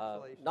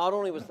 Congratulations. Not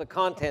only was the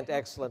content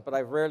excellent, but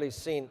I've rarely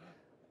seen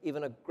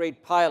even a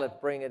great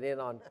pilot bring it in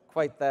on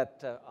quite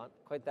that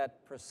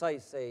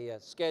precise a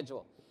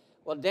schedule.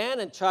 Well,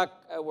 Dan and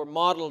Chuck were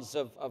models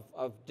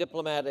of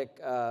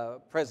diplomatic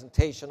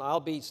presentation.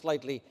 I'll be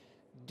slightly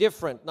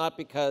different, not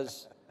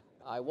because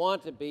I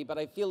want to be, but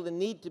I feel the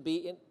need to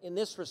be in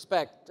this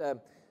respect.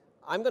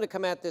 I'm going to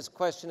come at this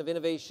question of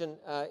innovation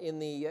in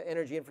the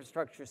energy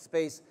infrastructure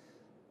space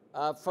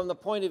from the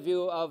point of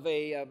view of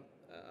a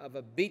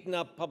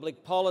beaten-up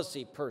public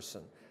policy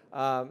person.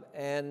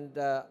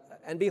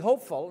 and be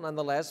hopeful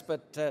nonetheless,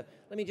 but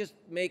let me just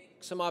make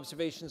some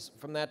observations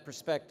from that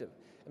perspective.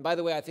 And by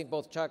the way, I think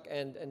both Chuck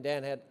and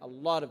Dan had a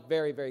lot of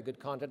very, very good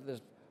content.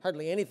 There's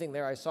hardly anything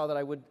there I saw that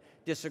I would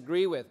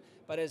disagree with.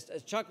 But as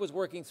Chuck was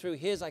working through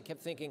his, I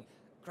kept thinking,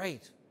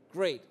 great,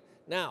 great.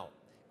 Now,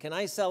 can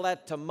I sell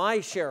that to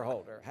my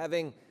shareholder,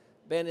 having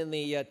been in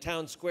the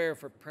town square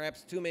for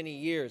perhaps too many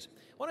years?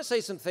 I want to say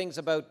some things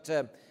about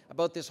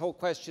this whole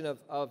question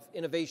of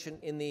innovation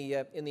in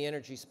the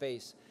energy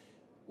space.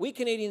 We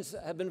Canadians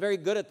have been very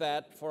good at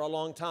that for a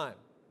long time.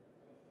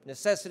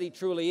 Necessity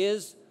truly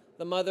is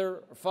the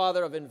mother or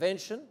father of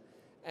invention.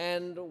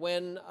 And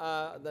when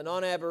the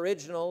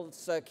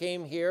non-Aboriginals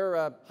came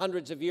here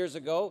hundreds of years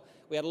ago,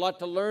 we had a lot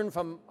to learn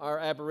from our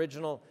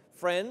Aboriginal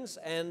friends.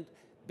 And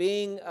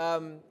being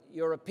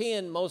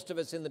European, most of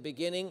us in the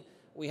beginning,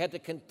 we had to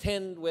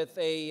contend with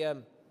a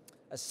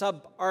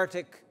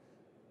subarctic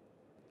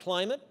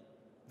climate,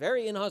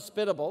 very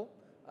inhospitable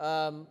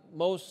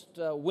most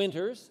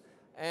winters.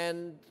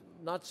 And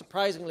not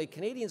surprisingly,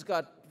 Canadians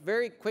got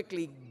very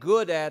quickly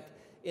good at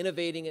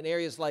innovating in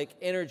areas like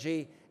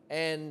energy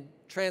and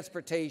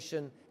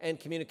transportation and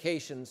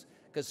communications,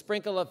 because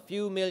sprinkle a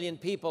few million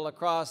people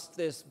across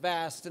this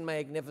vast and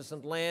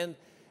magnificent land,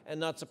 and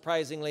not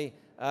surprisingly,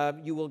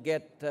 you will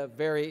get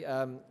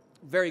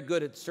very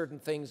good at certain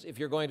things if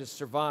you're going to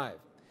survive.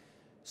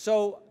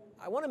 So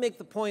I want to make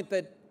the point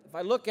that if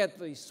I look at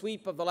the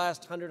sweep of the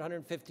last 100,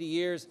 150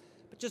 years,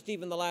 but just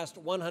even the last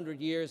 100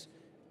 years,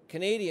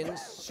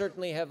 Canadians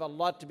certainly have a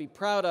lot to be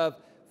proud of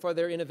for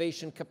their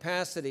innovation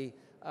capacity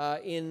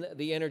in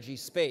the energy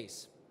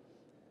space.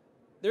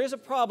 There is a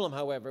problem,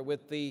 however,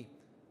 with the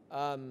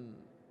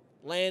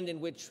land in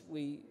which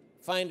we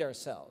find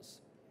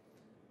ourselves.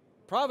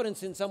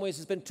 Providence, in some ways,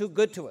 has been too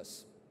good to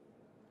us.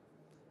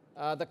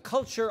 The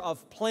culture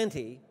of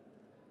plenty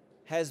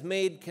has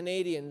made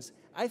Canadians,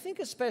 I think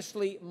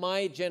especially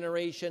my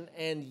generation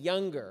and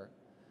younger,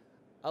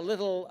 a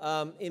little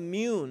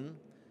immune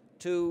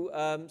to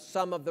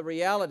some of the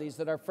realities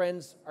that our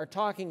friends are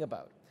talking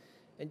about.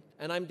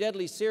 And I'm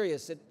deadly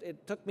serious.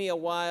 It took me a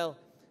while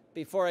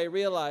before I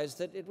realized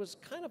that it was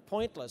kind of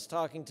pointless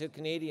talking to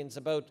Canadians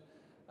about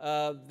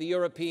the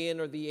European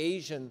or the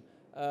Asian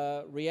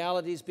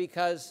realities,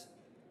 because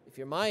if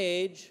you're my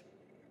age,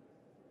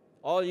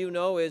 all you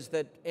know is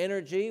that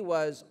energy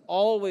was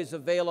always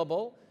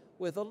available,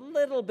 with a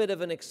little bit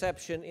of an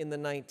exception in the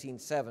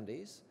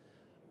 1970s.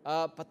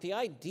 But the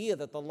idea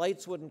that the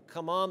lights wouldn't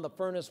come on, the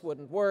furnace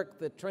wouldn't work,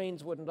 the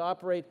trains wouldn't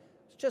operate,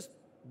 it's just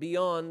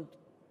beyond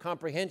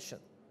comprehension.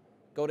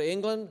 Go to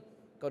England,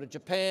 go to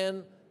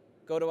Japan,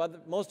 go to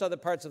most other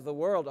parts of the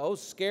world. Oh,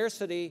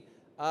 scarcity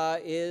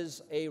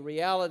is a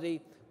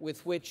reality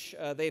with which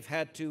they've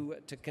had to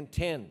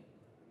contend.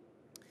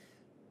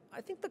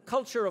 I think the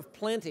culture of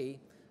plenty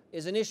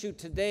is an issue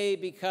today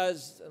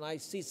because, and I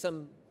see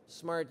some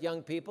smart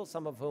young people,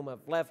 some of whom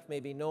have left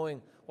maybe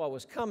knowing what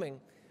was coming.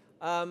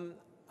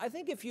 I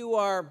think if you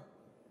are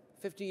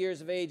 50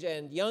 years of age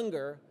and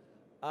younger,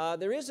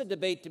 there is a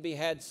debate to be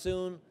had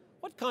soon.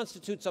 What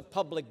constitutes a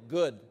public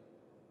good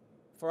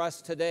for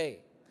us today?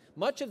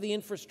 Much of the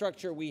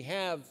infrastructure we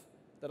have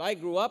that I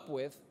grew up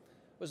with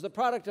was the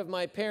product of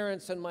my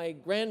parents' and my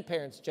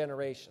grandparents'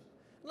 generation.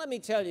 Let me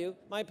tell you,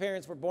 my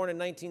parents were born in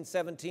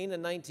 1917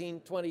 and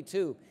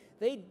 1922.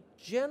 They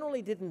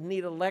generally didn't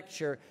need a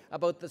lecture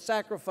about the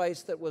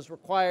sacrifice that was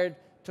required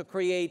to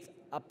create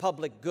a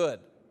public good.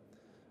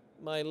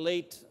 My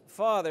late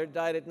father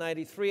died at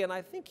 93, and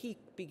I think he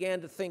began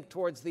to think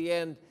towards the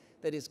end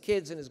that his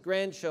kids and his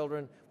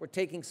grandchildren were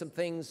taking some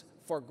things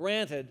for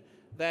granted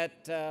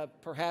that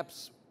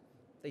perhaps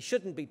they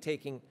shouldn't be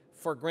taking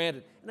for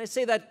granted. And I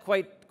say that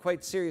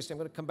quite seriously. I'm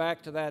going to come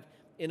back to that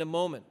in a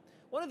moment.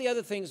 One of the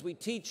other things we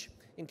teach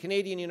in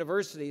Canadian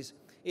universities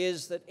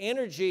is that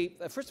energy,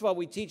 first of all,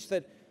 we teach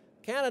that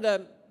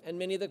Canada and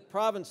many of the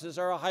provinces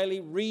are a highly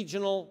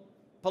regional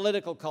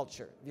political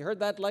culture. Have you heard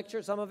that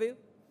lecture, some of you?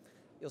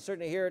 You'll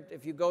certainly hear it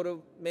if you go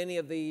to many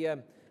of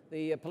the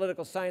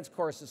political science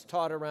courses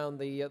taught around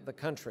the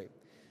country.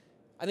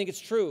 I think it's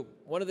true.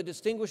 One of the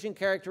distinguishing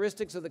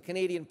characteristics of the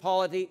Canadian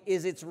polity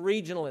is its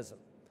regionalism.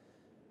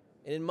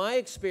 And in my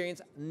experience,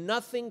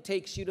 nothing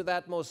takes you to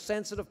that most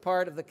sensitive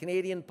part of the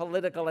Canadian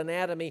political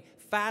anatomy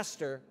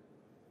faster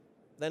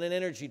than an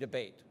energy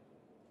debate.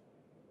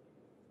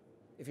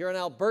 If you're an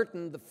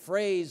Albertan, the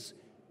phrase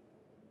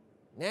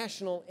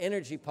national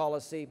energy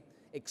policy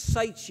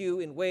excites you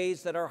in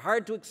ways that are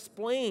hard to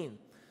explain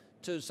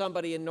to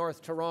somebody in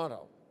North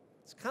Toronto.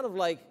 It's kind of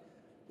like,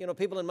 you know,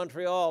 people in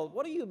Montreal,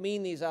 what do you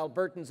mean these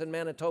Albertans and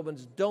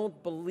Manitobans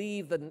don't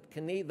believe that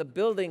the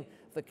building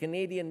the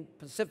Canadian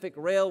Pacific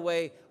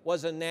Railway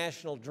was a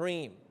national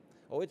dream?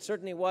 Oh, it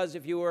certainly was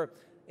if you were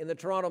in the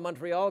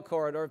Toronto-Montreal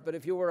corridor, but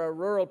if you were a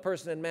rural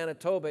person in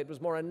Manitoba, it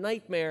was more a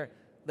nightmare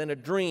than a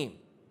dream.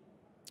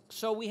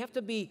 So we have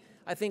to be,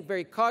 I think,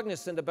 very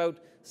cognizant about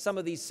some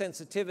of these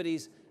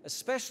sensitivities,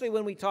 especially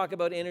when we talk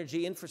about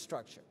energy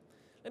infrastructure.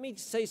 Let me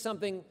say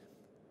something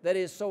that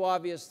is so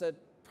obvious that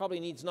probably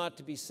needs not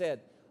to be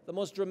said. the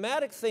most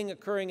dramatic thing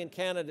occurring in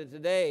Canada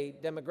today,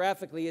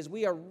 demographically, is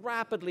we are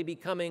rapidly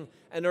becoming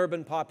an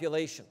urban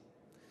population.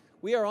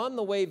 We are on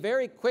the way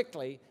very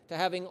quickly to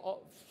having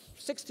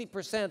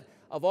 60%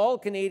 of all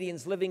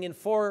Canadians living in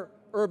 4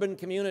 urban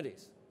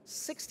communities.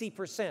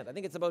 60%. I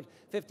think it's about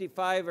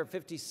 55 or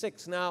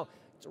 56 now.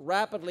 It's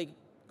rapidly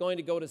going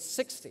to go to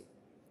 60.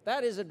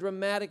 That is a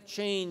dramatic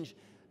change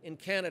in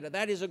Canada.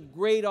 That is a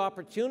great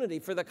opportunity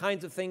for the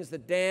kinds of things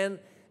that Dan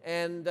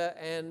and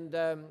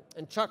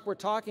Chuck were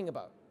talking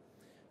about.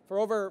 For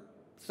over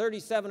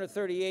 37 or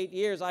 38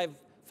 years, I've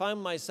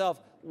found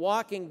myself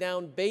walking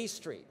down Bay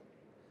Street.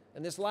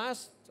 And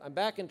I'm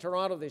back in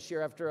Toronto this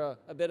year after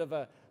a bit of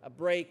a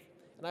break.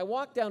 And I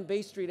walk down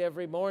Bay Street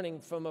every morning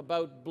from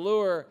about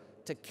Bloor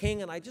to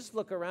King, and I just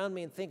look around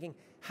me and thinking,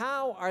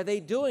 how are they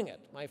doing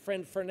it? My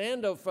friend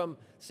Fernando from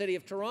City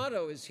of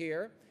Toronto is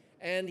here,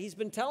 and he's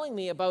been telling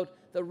me about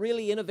the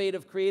really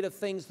innovative, creative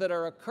things that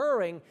are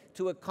occurring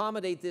to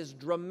accommodate this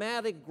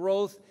dramatic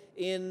growth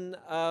in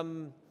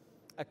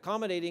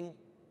accommodating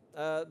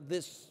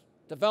this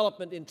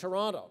development in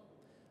Toronto.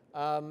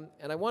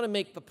 And I want to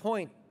make the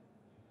point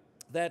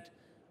that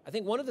I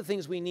think one of the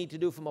things we need to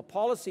do from a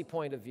policy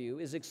point of view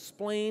is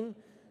explain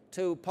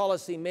to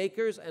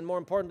policymakers and, more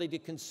importantly, to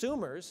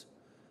consumers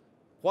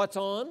what's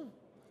on,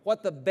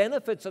 what the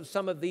benefits of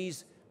some of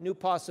these new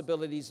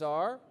possibilities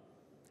are.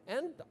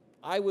 And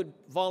I would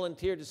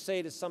volunteer to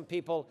say to some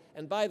people,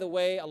 and by the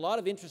way, a lot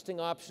of interesting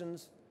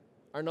options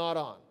are not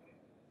on.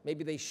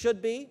 Maybe they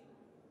should be,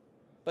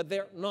 but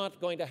they're not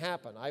going to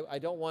happen. I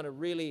don't want to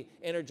really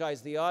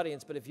energize the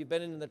audience, but if you've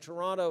been in the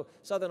Toronto,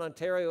 Southern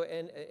Ontario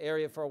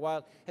area for a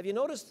while, have you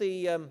noticed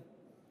the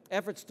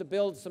efforts to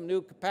build some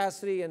new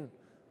capacity in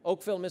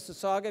Oakville,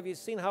 Mississauga? Have you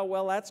seen how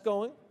well that's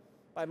going?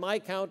 By my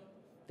count,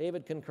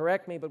 David can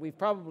correct me, but we've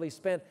probably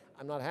spent,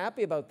 I'm not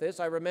happy about this.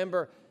 I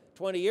remember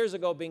 20 years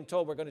ago being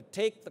told we're going to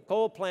take the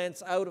coal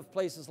plants out of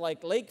places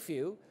like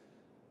Lakeview,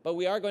 but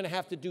we are going to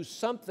have to do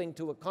something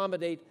to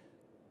accommodate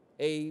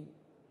a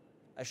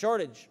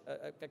shortage,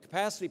 a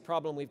capacity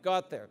problem we've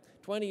got there.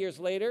 20 years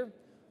later,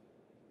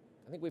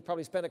 I think we've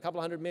probably spent a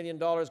couple $100 million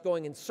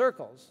going in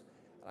circles.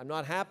 I'm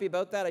not happy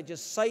about that. I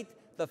just cite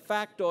the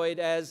factoid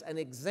as an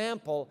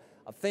example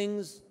of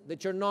things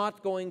that you're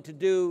not going to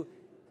do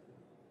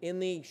in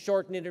the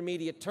short and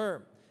intermediate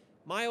term.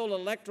 My old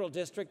electoral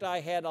district, I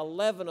had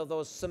 11 of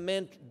those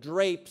cement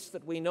drapes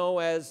that we know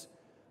as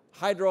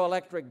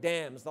hydroelectric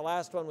dams. The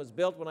last one was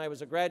built when I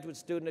was a graduate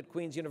student at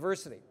Queen's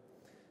University.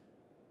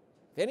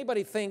 If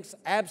anybody thinks,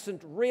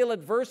 absent real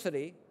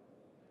adversity,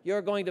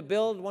 you're going to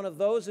build one of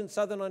those in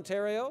Southern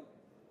Ontario,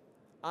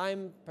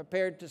 I'm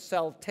prepared to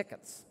sell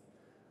tickets.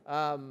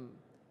 I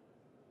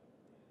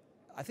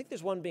think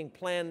there's one being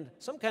planned,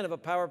 some kind of a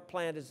power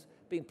plant is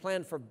being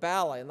planned for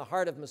Bala in the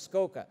heart of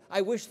Muskoka.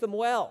 I wish them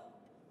well.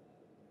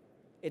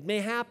 It may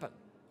happen.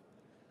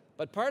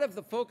 But part of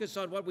the focus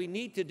on what we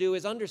need to do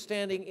is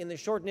understanding in the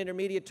short and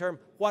intermediate term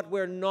what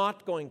we're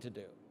not going to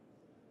do.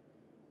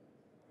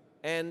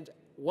 And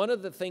one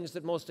of the things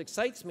that most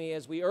excites me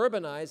as we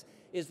urbanize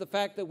is the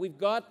fact that we've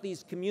got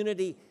these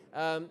community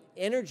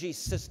energy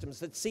systems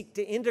that seek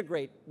to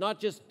integrate not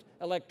just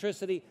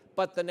electricity,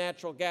 but the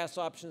natural gas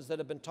options that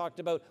have been talked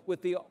about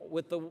with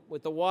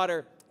the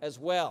water as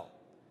well.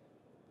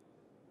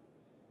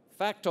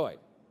 Factoid.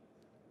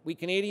 We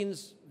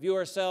Canadians view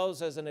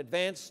ourselves as an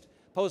advanced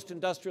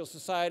post-industrial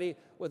society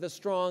with a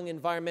strong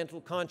environmental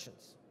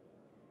conscience.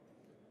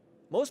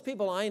 Most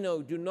people I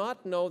know do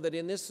not know that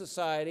in this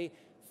society,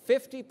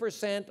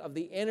 50% of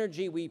the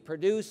energy we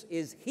produce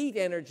is heat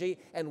energy,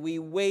 and we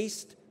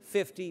waste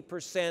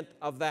 50%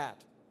 of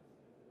that.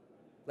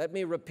 Let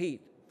me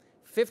repeat.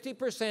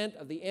 50%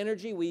 of the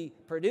energy we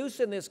produce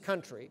in this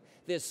country,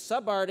 this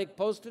subarctic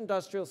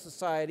post-industrial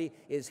society,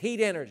 is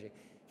heat energy.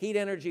 Heat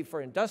energy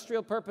for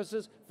industrial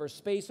purposes, for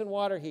space and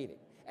water heating.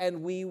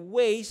 And we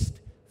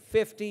waste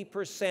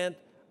 50%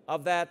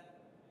 of that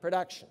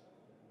production.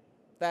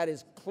 That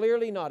is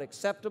clearly not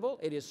acceptable.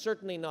 It is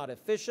certainly not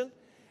efficient.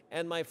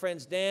 And my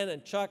friends Dan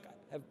and Chuck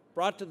have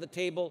brought to the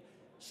table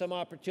some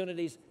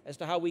opportunities as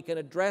to how we can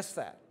address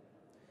that.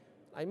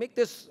 I make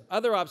this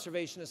other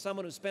observation as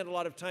someone who spent a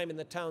lot of time in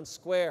the town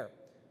square.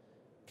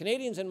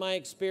 Canadians, in my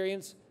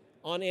experience,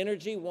 on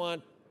energy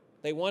want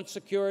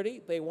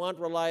security, they want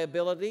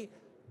reliability.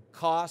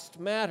 Cost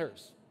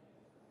matters.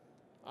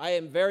 I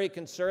am very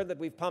concerned that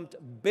we've pumped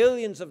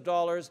billions of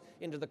dollars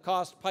into the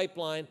cost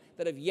pipeline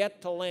that have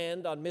yet to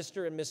land on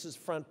Mr. and Mrs.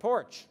 Front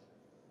Porch.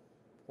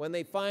 When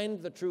they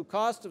find the true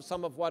cost of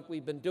some of what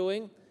we've been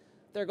doing,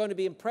 they're going to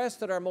be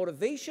impressed that our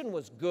motivation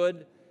was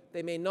good.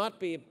 They may not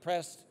be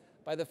impressed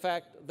by the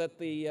fact that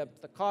the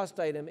cost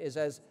item is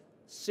as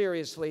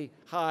seriously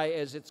high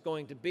as it's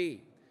going to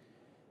be.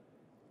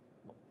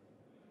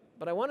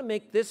 But I want to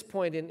make this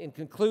point in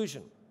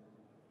conclusion.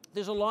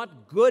 There's a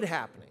lot good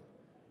happening,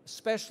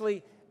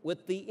 especially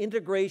with the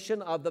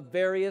integration of the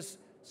various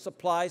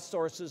supply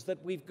sources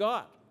that we've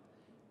got.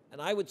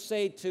 And I would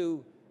say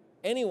to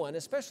anyone,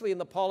 especially in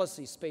the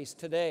policy space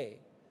today,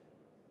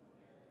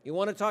 you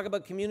want to talk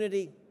about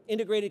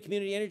integrated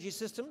community energy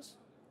systems?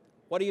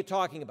 What are you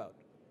talking about?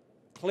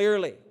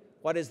 clearly.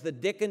 What is the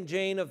Dick and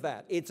Jane of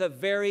that? It's a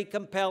very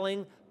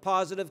compelling,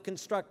 positive,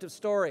 constructive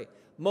story.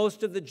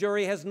 Most of the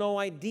jury has no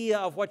idea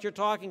of what you're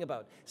talking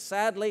about.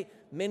 Sadly,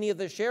 many of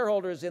the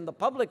shareholders in the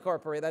public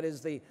corporation, that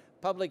is the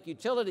public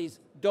utilities,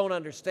 don't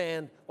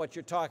understand what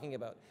you're talking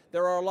about.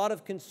 There are a lot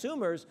of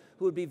consumers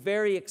who would be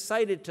very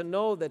excited to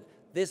know that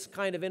this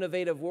kind of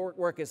innovative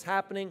work is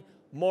happening.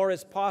 More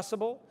is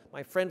possible.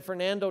 My friend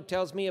Fernando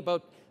tells me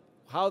about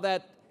how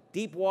that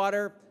deep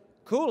water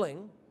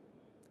cooling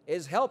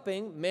is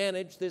helping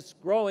manage this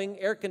growing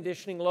air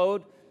conditioning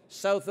load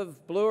south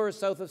of Bloor,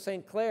 south of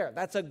St. Clair.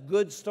 That's a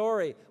good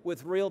story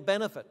with real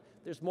benefit.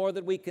 There's more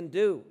that we can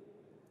do.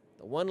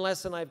 The one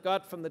lesson I've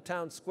got from the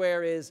town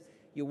square is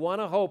you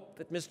want to hope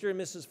that Mr. and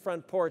Mrs.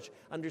 Front Porch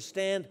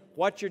understand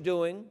what you're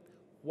doing,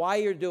 why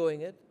you're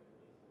doing it,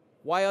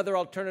 why other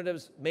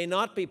alternatives may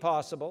not be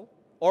possible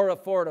or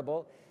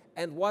affordable,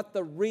 and what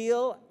the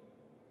real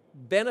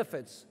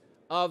benefits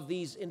of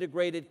these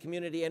integrated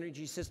community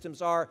energy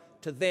systems are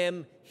to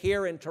them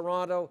here in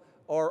Toronto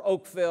or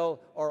Oakville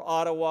or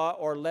Ottawa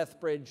or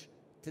Lethbridge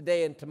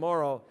today and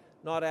tomorrow,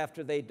 not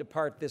after they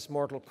depart this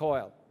mortal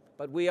coil.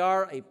 But we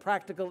are a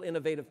practical,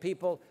 innovative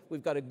people.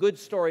 We've got a good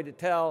story to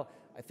tell.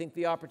 I think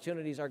the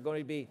opportunities are going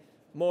to be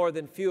more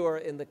than fewer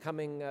in the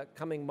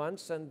coming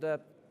months, and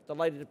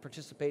delighted to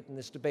participate in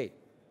this debate.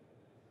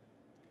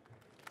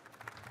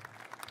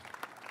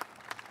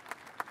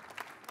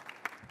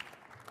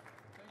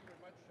 Thank you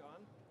very much, Sean.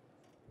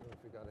 I don't know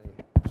if we got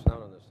any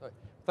sound on this side.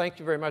 Thank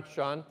you very much,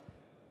 Sean.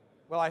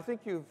 Well, I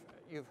think you've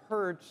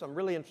heard some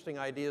really interesting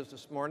ideas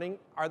this morning.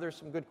 Are there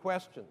some good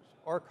questions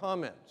or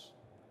comments?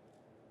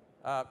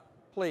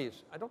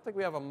 Please, I don't think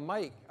we have a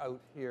mic out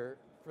here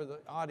for the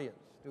audience.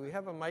 Do we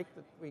have a mic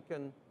that we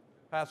can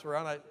pass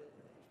around? It's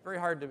very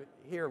hard to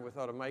hear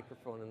without a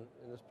microphone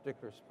in this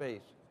particular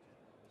space.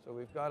 So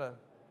we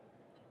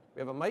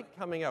have a mic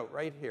coming out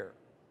right here.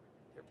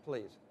 Here,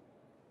 please.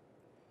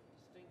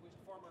 Distinguished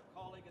former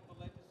colleague at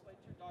the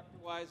legislature, Dr.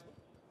 Wiseman.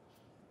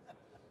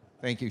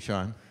 Thank you,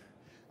 Sean.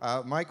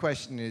 My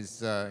question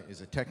is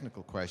a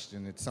technical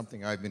question. It's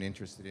something I've been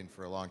interested in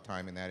for a long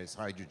time, and that is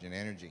hydrogen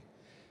energy.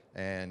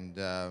 And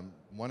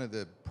one of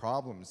the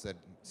problems that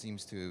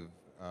seems to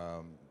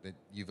that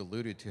you've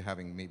alluded to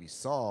having maybe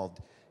solved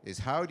is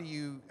how do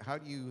you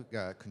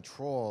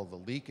control the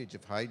leakage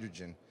of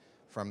hydrogen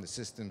from the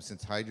system,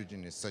 since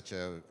hydrogen is such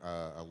a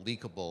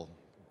leakable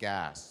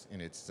gas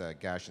in its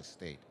gaseous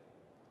state?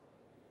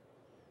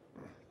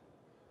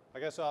 I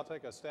guess I'll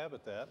take a stab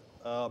at that.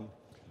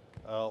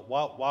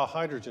 While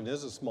hydrogen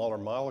is a smaller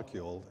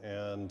molecule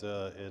and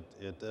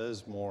it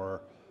is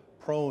more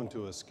prone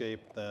to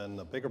escape than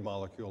a bigger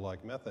molecule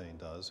like methane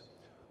does,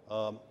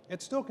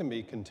 it still can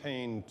be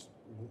contained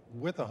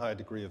with a high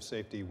degree of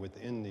safety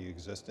within the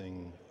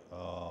existing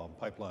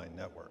pipeline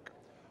network,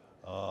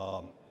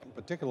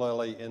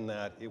 particularly in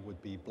that it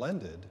would be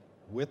blended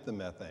with the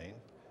methane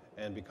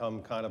and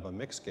become kind of a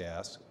mixed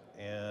gas.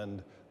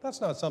 And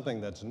that's not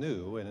something that's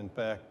new. And in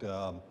fact,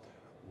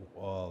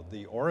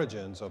 the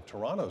origins of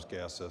Toronto's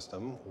gas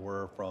system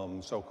were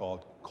from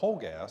so-called coal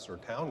gas or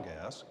town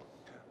gas,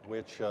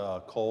 which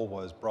coal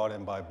was brought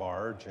in by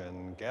barge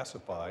and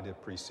gasified.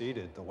 It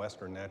preceded the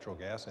Western natural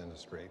gas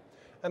industry.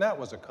 And that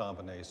was a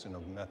combination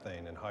of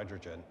methane and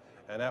hydrogen.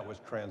 And that was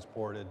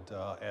transported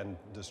and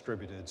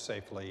distributed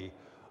safely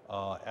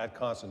at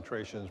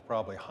concentrations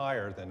probably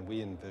higher than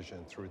we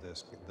envisioned through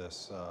this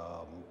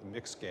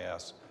mixed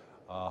gas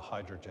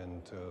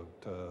hydrogen to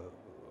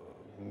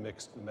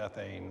mixed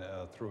methane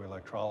through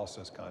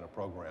electrolysis kind of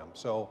program.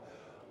 So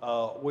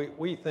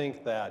we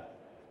think that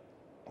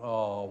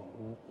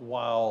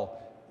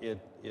while it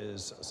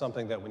is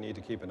something that we need to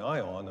keep an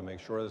eye on to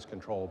make sure it's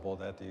controllable,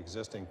 that the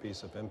existing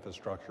piece of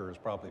infrastructure is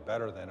probably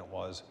better than it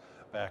was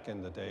back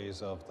in the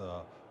days of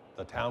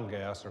the town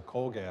gas or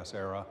coal gas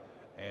era,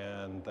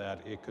 and that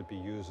it could be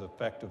used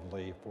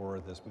effectively for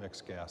this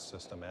mixed gas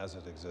system as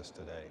it exists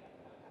today.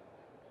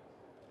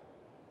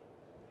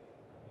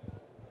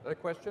 Another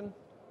question?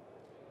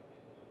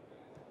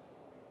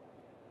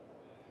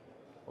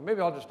 Well,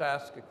 maybe I'll just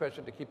ask a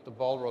question to keep the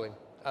ball rolling.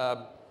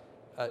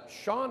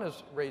 Sean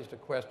has raised a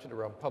question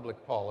around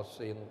public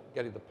policy and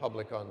getting the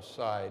public on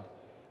side.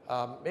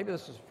 Maybe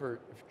this is for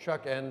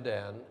Chuck and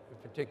Dan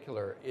in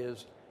particular,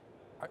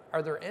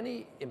 are there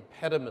any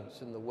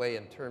impediments in the way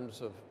in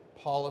terms of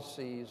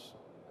policies,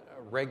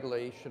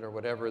 regulation, or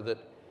whatever that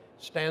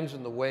stands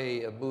in the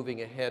way of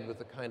moving ahead with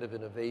the kind of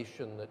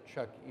innovation that,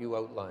 Chuck, you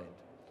outlined?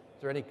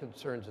 Is there any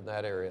concerns in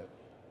that area?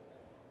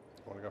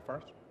 Want to go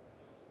first?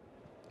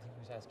 I think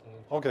he was asking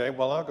you. Okay,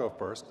 well, I'll go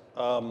first.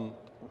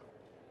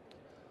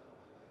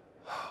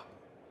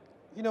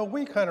 You know,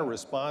 we kind of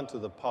respond to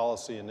the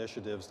policy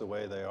initiatives the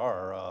way they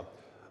are.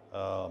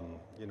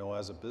 You know,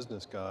 as a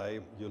business guy,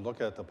 you look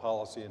at the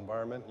policy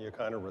environment and you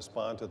kind of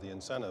respond to the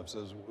incentives,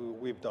 as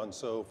we've done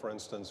so, for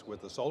instance,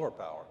 with the solar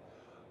power.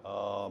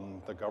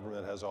 The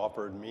government has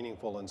offered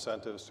meaningful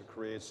incentives to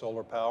create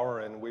solar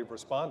power, and we've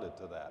responded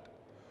to that.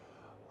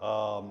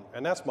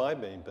 And that's my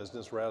main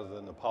business rather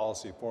than the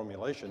policy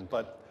formulation.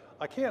 But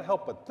I can't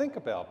help but think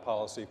about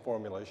policy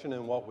formulation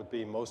and what would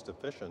be most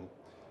efficient.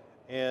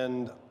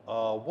 And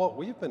what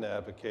we've been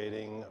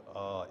advocating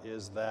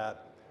is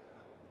that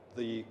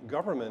the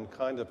government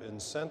kind of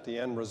incent the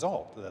end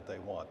result that they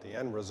want. The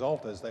end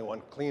result is they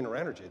want cleaner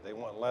energy. They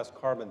want less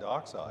carbon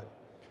dioxide.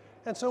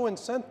 And so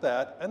incent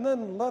that, and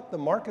then let the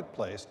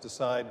marketplace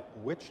decide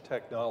which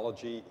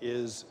technology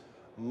is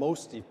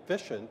most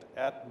efficient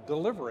at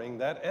delivering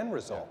that end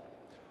result.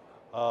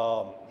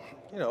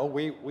 You know,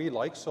 we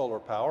like solar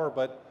power,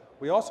 but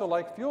we also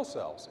like fuel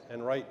cells.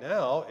 And right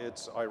now,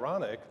 it's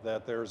ironic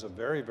that there's a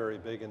very, very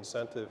big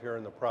incentive here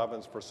in the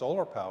province for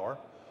solar power,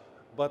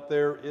 but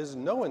there is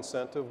no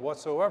incentive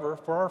whatsoever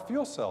for our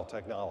fuel cell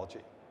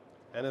technology.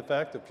 And in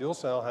fact, the fuel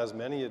cell has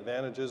many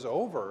advantages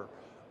over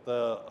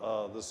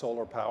the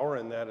solar power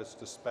in that it's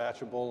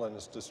dispatchable and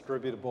it's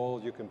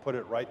distributable. You can put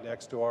it right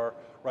next to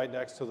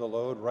the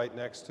load, right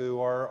next to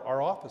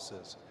our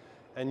offices.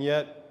 And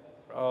yet,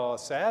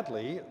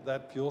 sadly,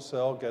 that fuel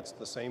cell gets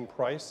the same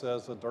price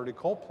as a dirty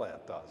coal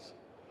plant does.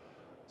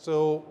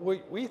 So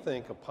we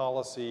think a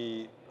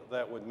policy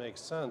that would make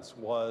sense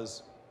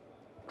was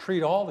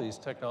treat all these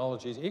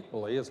technologies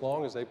equally as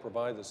long as they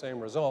provide the same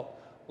result.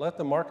 Let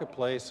the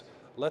marketplace,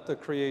 let the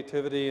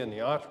creativity and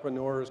the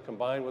entrepreneurs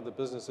combined with the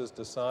businesses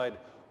decide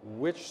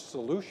which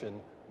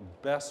solution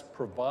best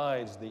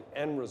provides the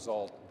end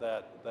result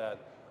that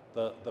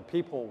the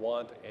people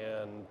want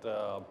and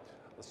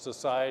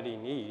society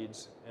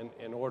needs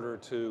in order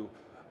to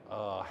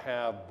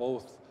have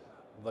both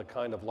the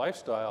kind of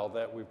lifestyle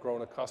that we've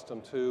grown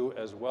accustomed to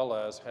as well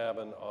as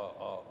having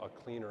a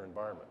cleaner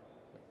environment.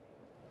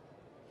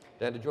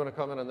 Dan, did you want to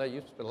comment on that?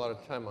 You've spent a lot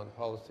of time on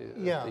policy at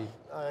the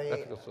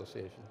Electrical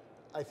Association.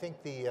 I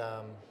think the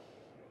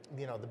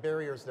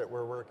barriers that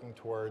we're working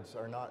towards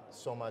are not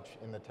so much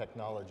in the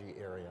technology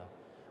area.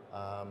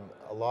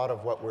 A lot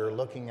of what we're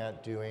looking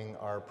at doing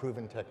are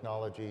proven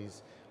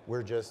technologies.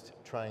 We're just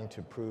trying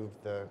to prove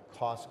the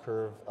cost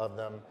curve of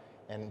them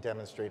and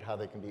demonstrate how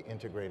they can be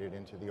integrated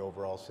into the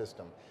overall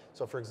system.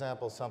 So for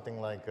example,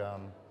 something like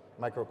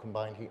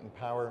micro-combined heat and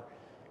power,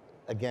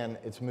 again,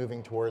 it's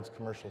moving towards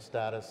commercial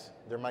status.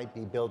 There might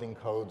be building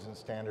codes and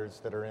standards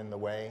that are in the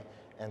way,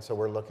 and so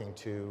we're looking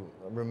to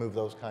remove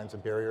those kinds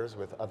of barriers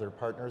with other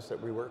partners that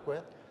we work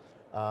with.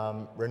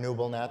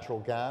 Renewable natural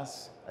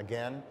gas,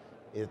 again,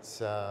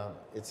 it's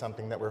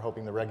something that we're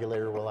hoping the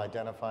regulator will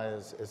identify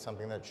as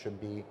something that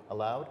should be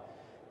allowed.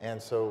 And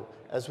so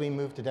as we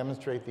move to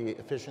demonstrate the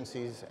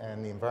efficiencies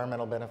and the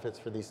environmental benefits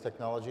for these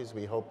technologies,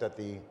 we hope that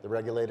the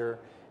regulator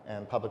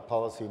and public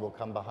policy will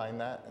come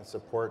behind that and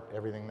support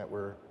everything that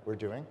we're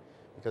doing,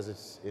 because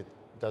it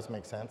does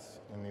make sense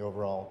in the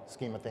overall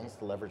scheme of things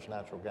to leverage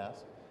natural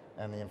gas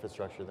and the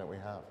infrastructure that we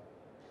have.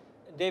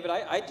 David,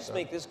 I just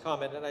make this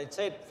comment, and I'd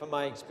say it from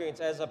my experience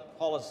as a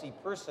policy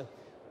person.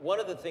 One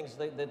of the things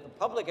that the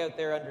public out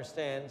there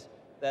understands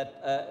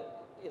that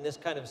in this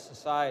kind of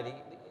society,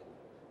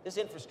 this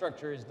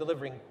infrastructure is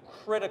delivering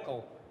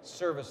critical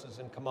services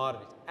and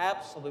commodities,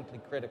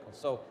 absolutely critical.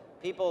 So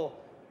people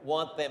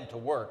want them to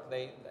work.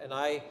 And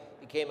I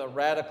became a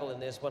radical in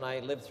this when I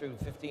lived through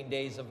 15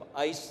 days of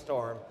ice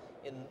storm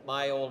in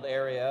my old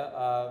area,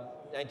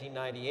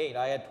 1998.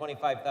 I had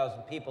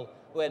 25,000 people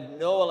who had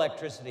no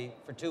electricity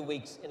for 2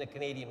 weeks in a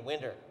Canadian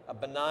winter, a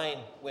benign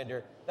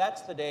winter.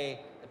 That's the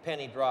day the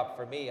penny dropped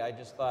for me. I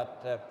just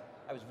thought,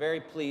 I was very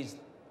pleased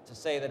to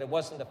say that it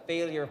wasn't a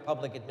failure of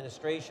public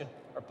administration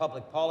or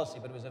public policy,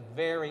 but it was a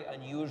very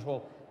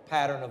unusual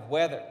pattern of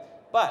weather.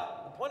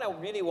 But the point I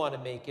really want to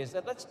make is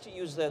that let's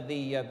use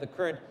the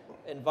current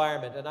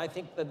environment, and I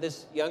think that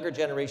this younger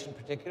generation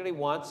particularly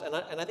wants, and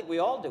I think we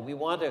all do, we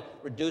want to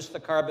reduce the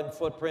carbon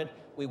footprint,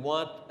 we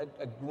want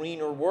a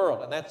greener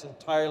world, and that's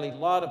entirely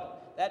laudable.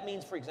 That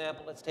means, for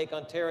example, let's take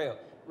Ontario,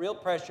 real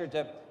pressure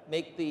to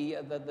make the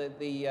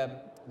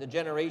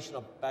generation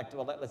of,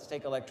 let's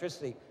take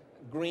electricity,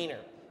 greener.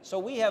 So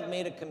we have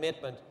made a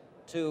commitment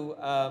to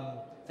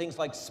things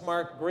like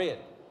smart grid,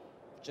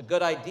 which is a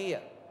good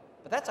idea,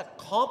 but that's a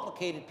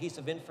complicated piece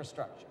of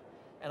infrastructure.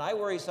 And I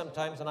worry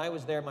sometimes, and I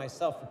was there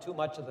myself for too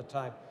much of the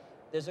time,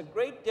 there's a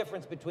great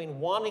difference between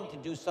wanting to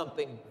do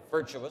something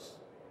virtuous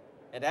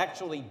and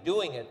actually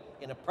doing it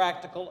in a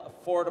practical,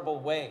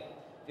 affordable way.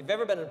 If you've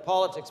ever been in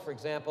politics, for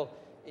example,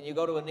 and you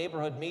go to a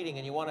neighborhood meeting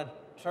and you want to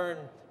turn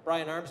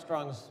Brian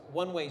Armstrong's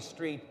one-way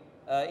street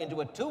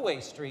into a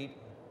two-way street,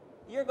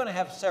 you're going to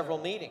have several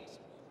meetings.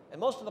 And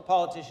most of the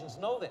politicians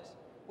know this.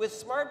 With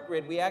smart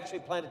grid, we actually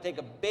plan to take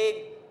a big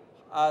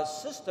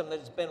system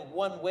that's been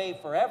one way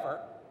forever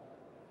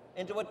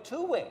into a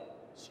two-way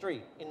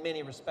street in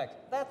many respects.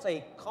 That's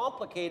a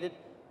complicated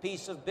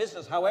piece of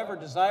business, however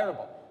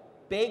desirable.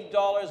 Big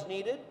dollars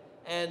needed,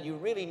 and you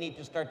really need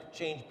to start to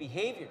change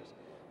behaviors.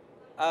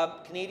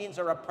 Canadians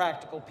are a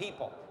practical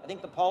people. I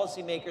think the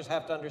policymakers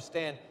have to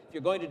understand if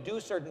you're going to do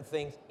certain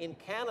things in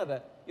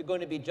Canada, you're going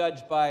to be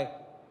judged by,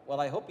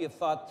 well, I hope you've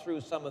thought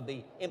through some of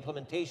the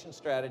implementation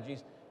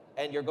strategies,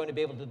 and you're going to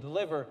be able to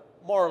deliver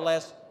more or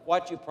less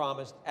what you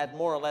promised at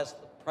more or less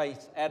the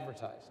price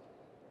advertised.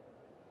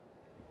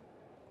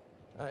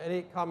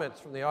 Any comments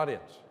from the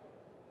audience?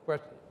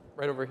 Question?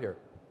 Right over here.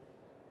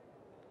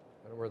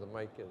 I don't know where the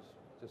mic is.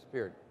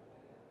 Disappeared.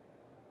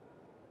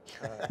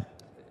 Yeah,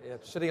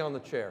 it's sitting on the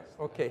chair.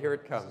 Okay, here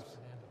it comes.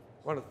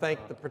 I want to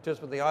thank the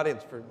participants in the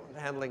audience for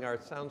handling our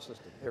sound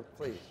system. Here,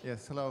 please.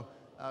 Yes, hello.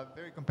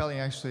 Very compelling,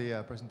 actually,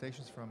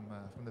 presentations from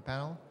the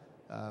panel.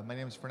 My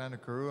name is Fernando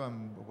Caru.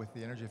 I'm with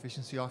the Energy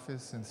Efficiency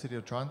Office in the City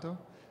of Toronto.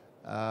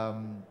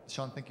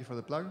 Sean, thank you for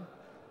the plug.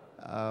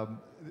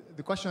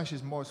 The question actually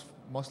is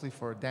mostly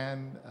for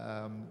Dan.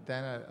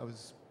 Dan, I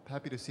was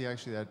happy to see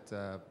actually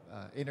that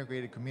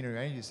integrated community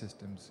energy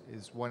systems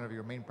is one of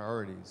your main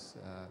priorities.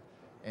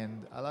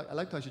 And I'd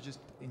like to actually just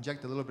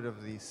inject a little bit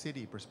of the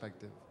city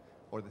perspective,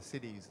 or the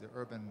cities, the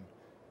urban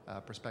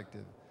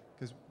perspective.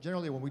 Because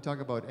generally when we talk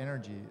about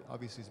energy,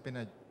 obviously it's been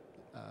a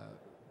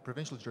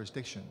provincial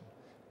jurisdiction.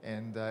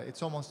 And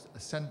it's almost a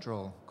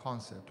central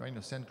concept, right?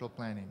 Central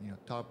planning,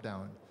 top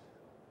down.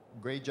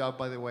 Great job,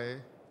 by the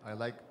way. I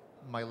like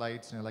my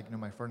lights and I like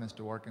my furnace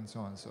to work and so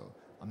on. So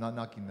I'm not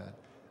knocking that.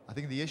 I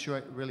think the issue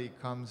really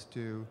comes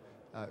to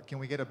can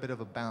we get a bit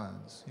of a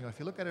balance? If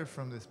you look at it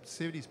from the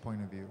city's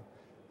point of view,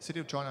 the City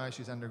of Toronto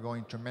actually is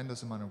undergoing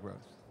tremendous amount of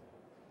growth.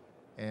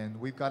 And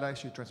we've got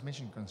actually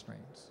transmission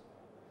constraints.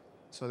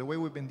 So the way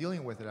we've been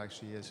dealing with it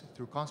actually is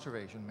through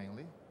conservation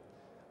mainly.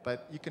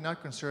 But you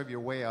cannot conserve your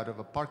way out of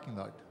a parking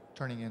lot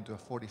turning into a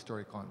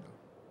 40-story condo.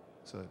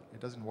 So it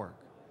doesn't work.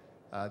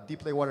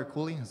 Deep lake water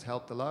cooling has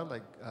helped a lot,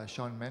 like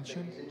Sean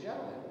mentioned.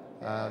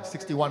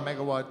 61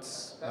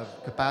 megawatts of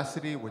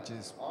capacity, which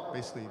is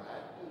basically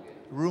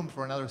room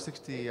for another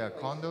 60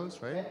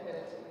 condos, right?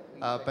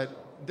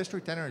 But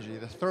district energy,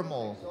 the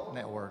thermal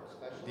network,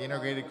 the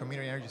integrated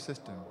community energy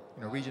system,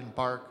 Regent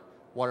Park,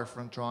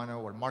 Waterfront Toronto,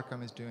 what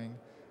Markham is doing,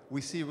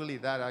 we see really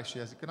that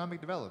actually as economic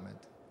development.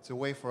 It's a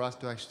way for us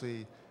to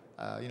actually,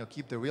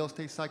 keep the real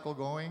estate cycle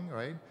going,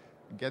 right?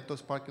 Get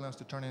those parking lots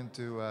to turn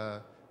into,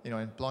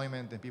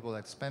 employment and people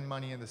that spend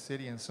money in the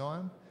city and so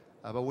on.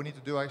 But what we need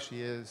to do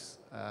actually is,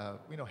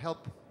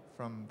 help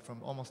from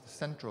almost the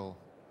central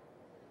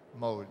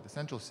mode, the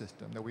central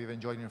system that we've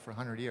enjoyed for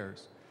 100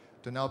 years,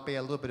 to now pay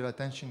a little bit of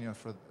attention,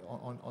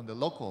 on the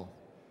local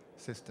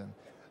system.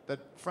 That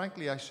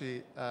frankly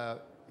actually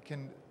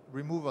can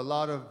remove a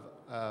lot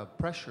of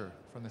pressure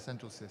from the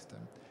central system.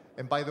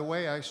 And by the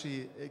way,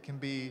 actually, it can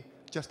be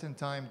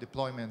just-in-time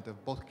deployment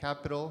of both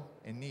capital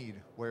and need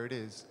where it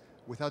is,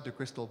 without the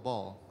crystal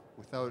ball,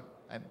 without,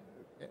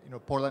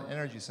 Portland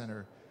Energy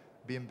Center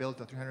being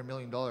built at $300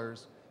 million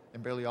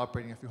and barely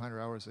operating a few hundred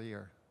hours a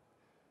year.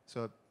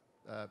 So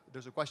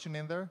there's a question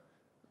in there.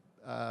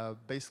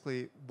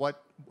 Basically,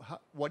 what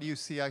do you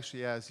see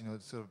actually as,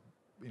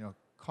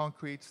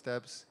 concrete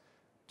steps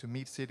to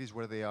meet cities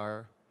where they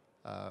are,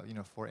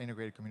 for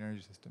integrated community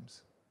energy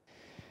systems?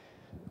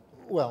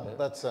 Well,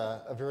 that's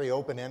a very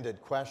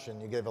open-ended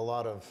question. You gave a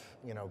lot of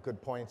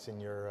good points in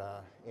your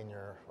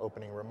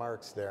opening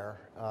remarks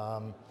there.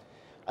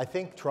 I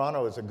think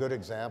Toronto is a good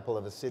example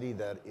of a city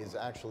that is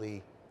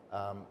actually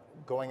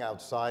going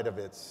outside of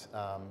its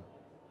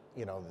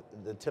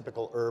the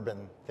typical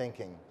urban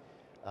thinking.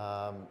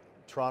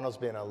 Toronto's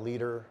been a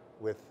leader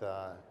with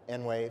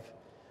Enwave,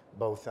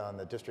 both on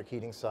the district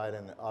heating side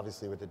and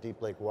obviously with the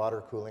Deep Lake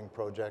water cooling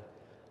project.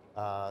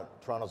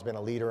 Toronto's been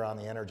a leader on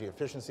the energy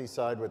efficiency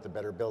side with the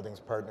Better Buildings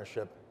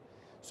Partnership.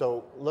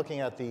 So looking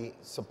at the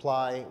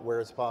supply where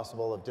it's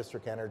possible of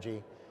district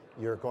energy,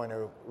 you're going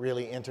to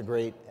really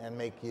integrate and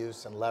make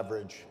use and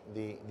leverage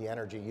the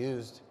energy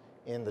used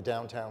in the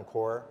downtown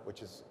core,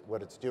 which is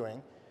what it's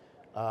doing.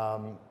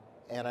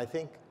 And I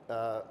think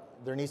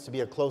there needs to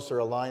be a closer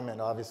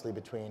alignment, obviously,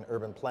 between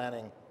urban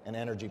planning and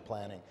energy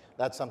planning.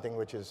 That's something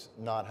which is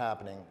not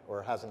happening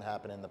or hasn't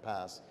happened in the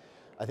past.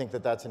 I think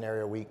that's an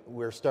area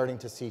we're starting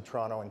to see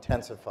Toronto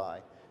intensify.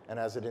 And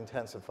as it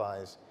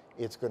intensifies,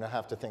 it's going to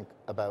have to think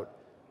about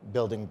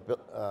building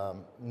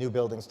new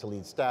buildings to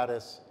LEED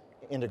status,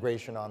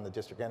 integration on the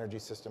district energy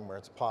system where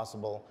it's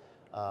possible,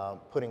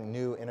 putting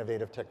new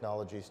innovative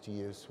technologies to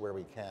use where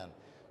we can.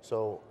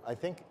 So I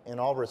think in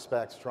all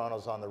respects,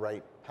 Toronto's on the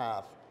right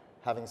path.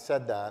 Having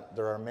said that,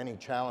 there are many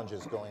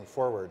challenges going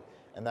forward,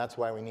 and that's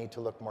why we need to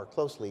look more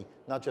closely,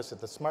 not just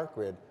at the smart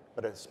grid,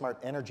 but at smart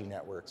energy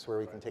networks where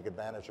we can take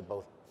advantage of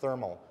both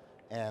thermal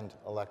and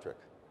electric.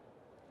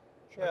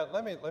 Sure. Yeah,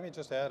 let me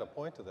just add a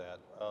point to that.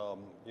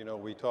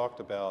 We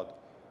talked about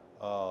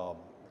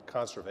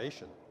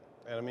conservation.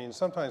 And I mean,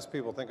 sometimes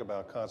people think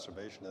about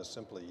conservation as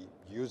simply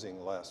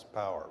using less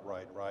power,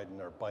 right? Riding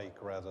their bike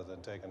rather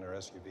than taking their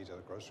SUV to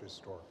the grocery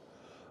store.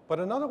 But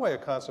another way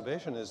of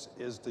conservation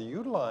is to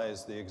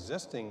utilize the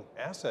existing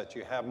assets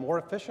you have more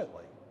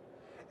efficiently.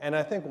 And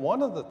I think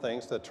one of the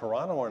things that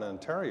Toronto and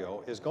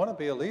Ontario is going to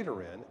be a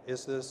leader in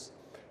is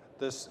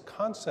this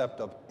concept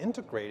of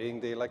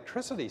integrating the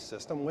electricity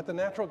system with the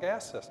natural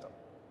gas system.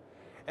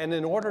 And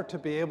in order to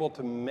be able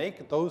to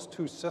make those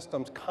two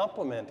systems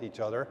complement each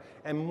other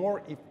and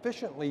more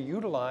efficiently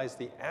utilize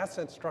the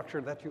asset structure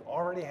that you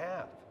already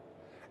have.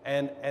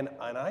 And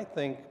I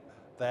think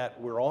that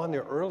we're on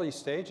the early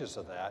stages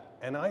of that,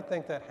 and I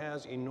think that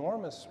has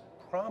enormous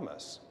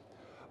promise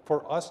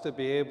for us to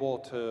be able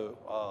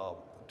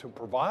to to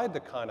provide the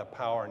kind of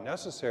power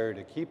necessary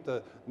to keep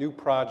the new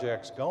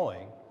projects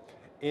going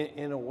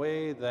in a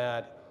way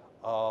that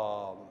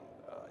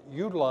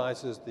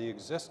utilizes the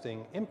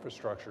existing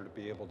infrastructure to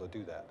be able to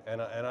do that.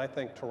 And I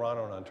think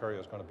Toronto and Ontario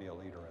is going to be a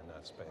leader in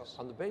that space.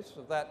 On the basis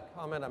of that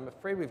comment, I'm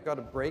afraid we've got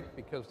to break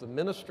because the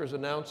minister's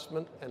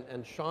announcement,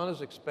 and Sean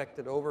is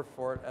expected over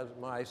for it, as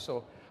am I,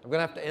 so I'm going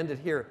to have to end it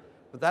here.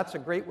 But that's a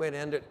great way to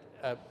end it.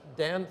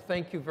 Dan,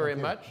 thank you very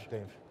much.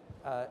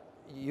 Dave.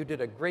 You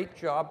did a great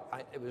job.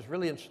 It was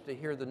really interesting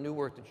to hear the new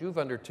work that you've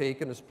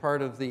undertaken as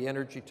part of the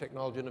Energy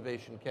Technology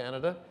Innovation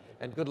Canada,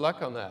 and good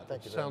luck on that.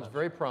 Thank you It sounds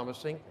very very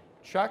promising.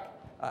 Chuck,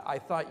 I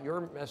thought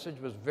your message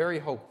was very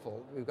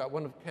hopeful. We've got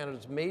one of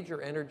Canada's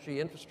major energy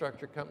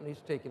infrastructure companies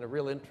taking a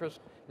real interest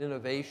in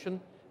innovation,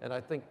 and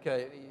I think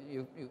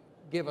you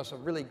give us a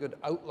really good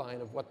outline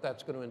of what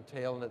that's going to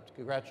entail, and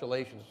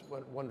congratulations,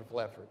 what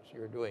wonderful efforts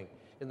you're doing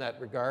in that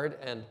regard.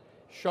 And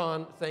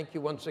Sean, thank you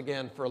once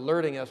again for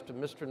alerting us to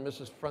Mr. and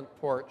Mrs. Front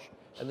Porch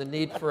and the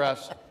need for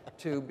us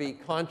to be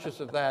conscious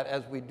of that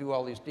as we do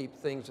all these deep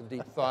things and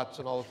deep thoughts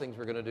and all the things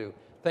we're going to do.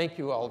 Thank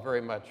you all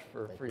very much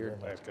for your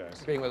Thanks,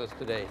 guys. being with us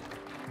today.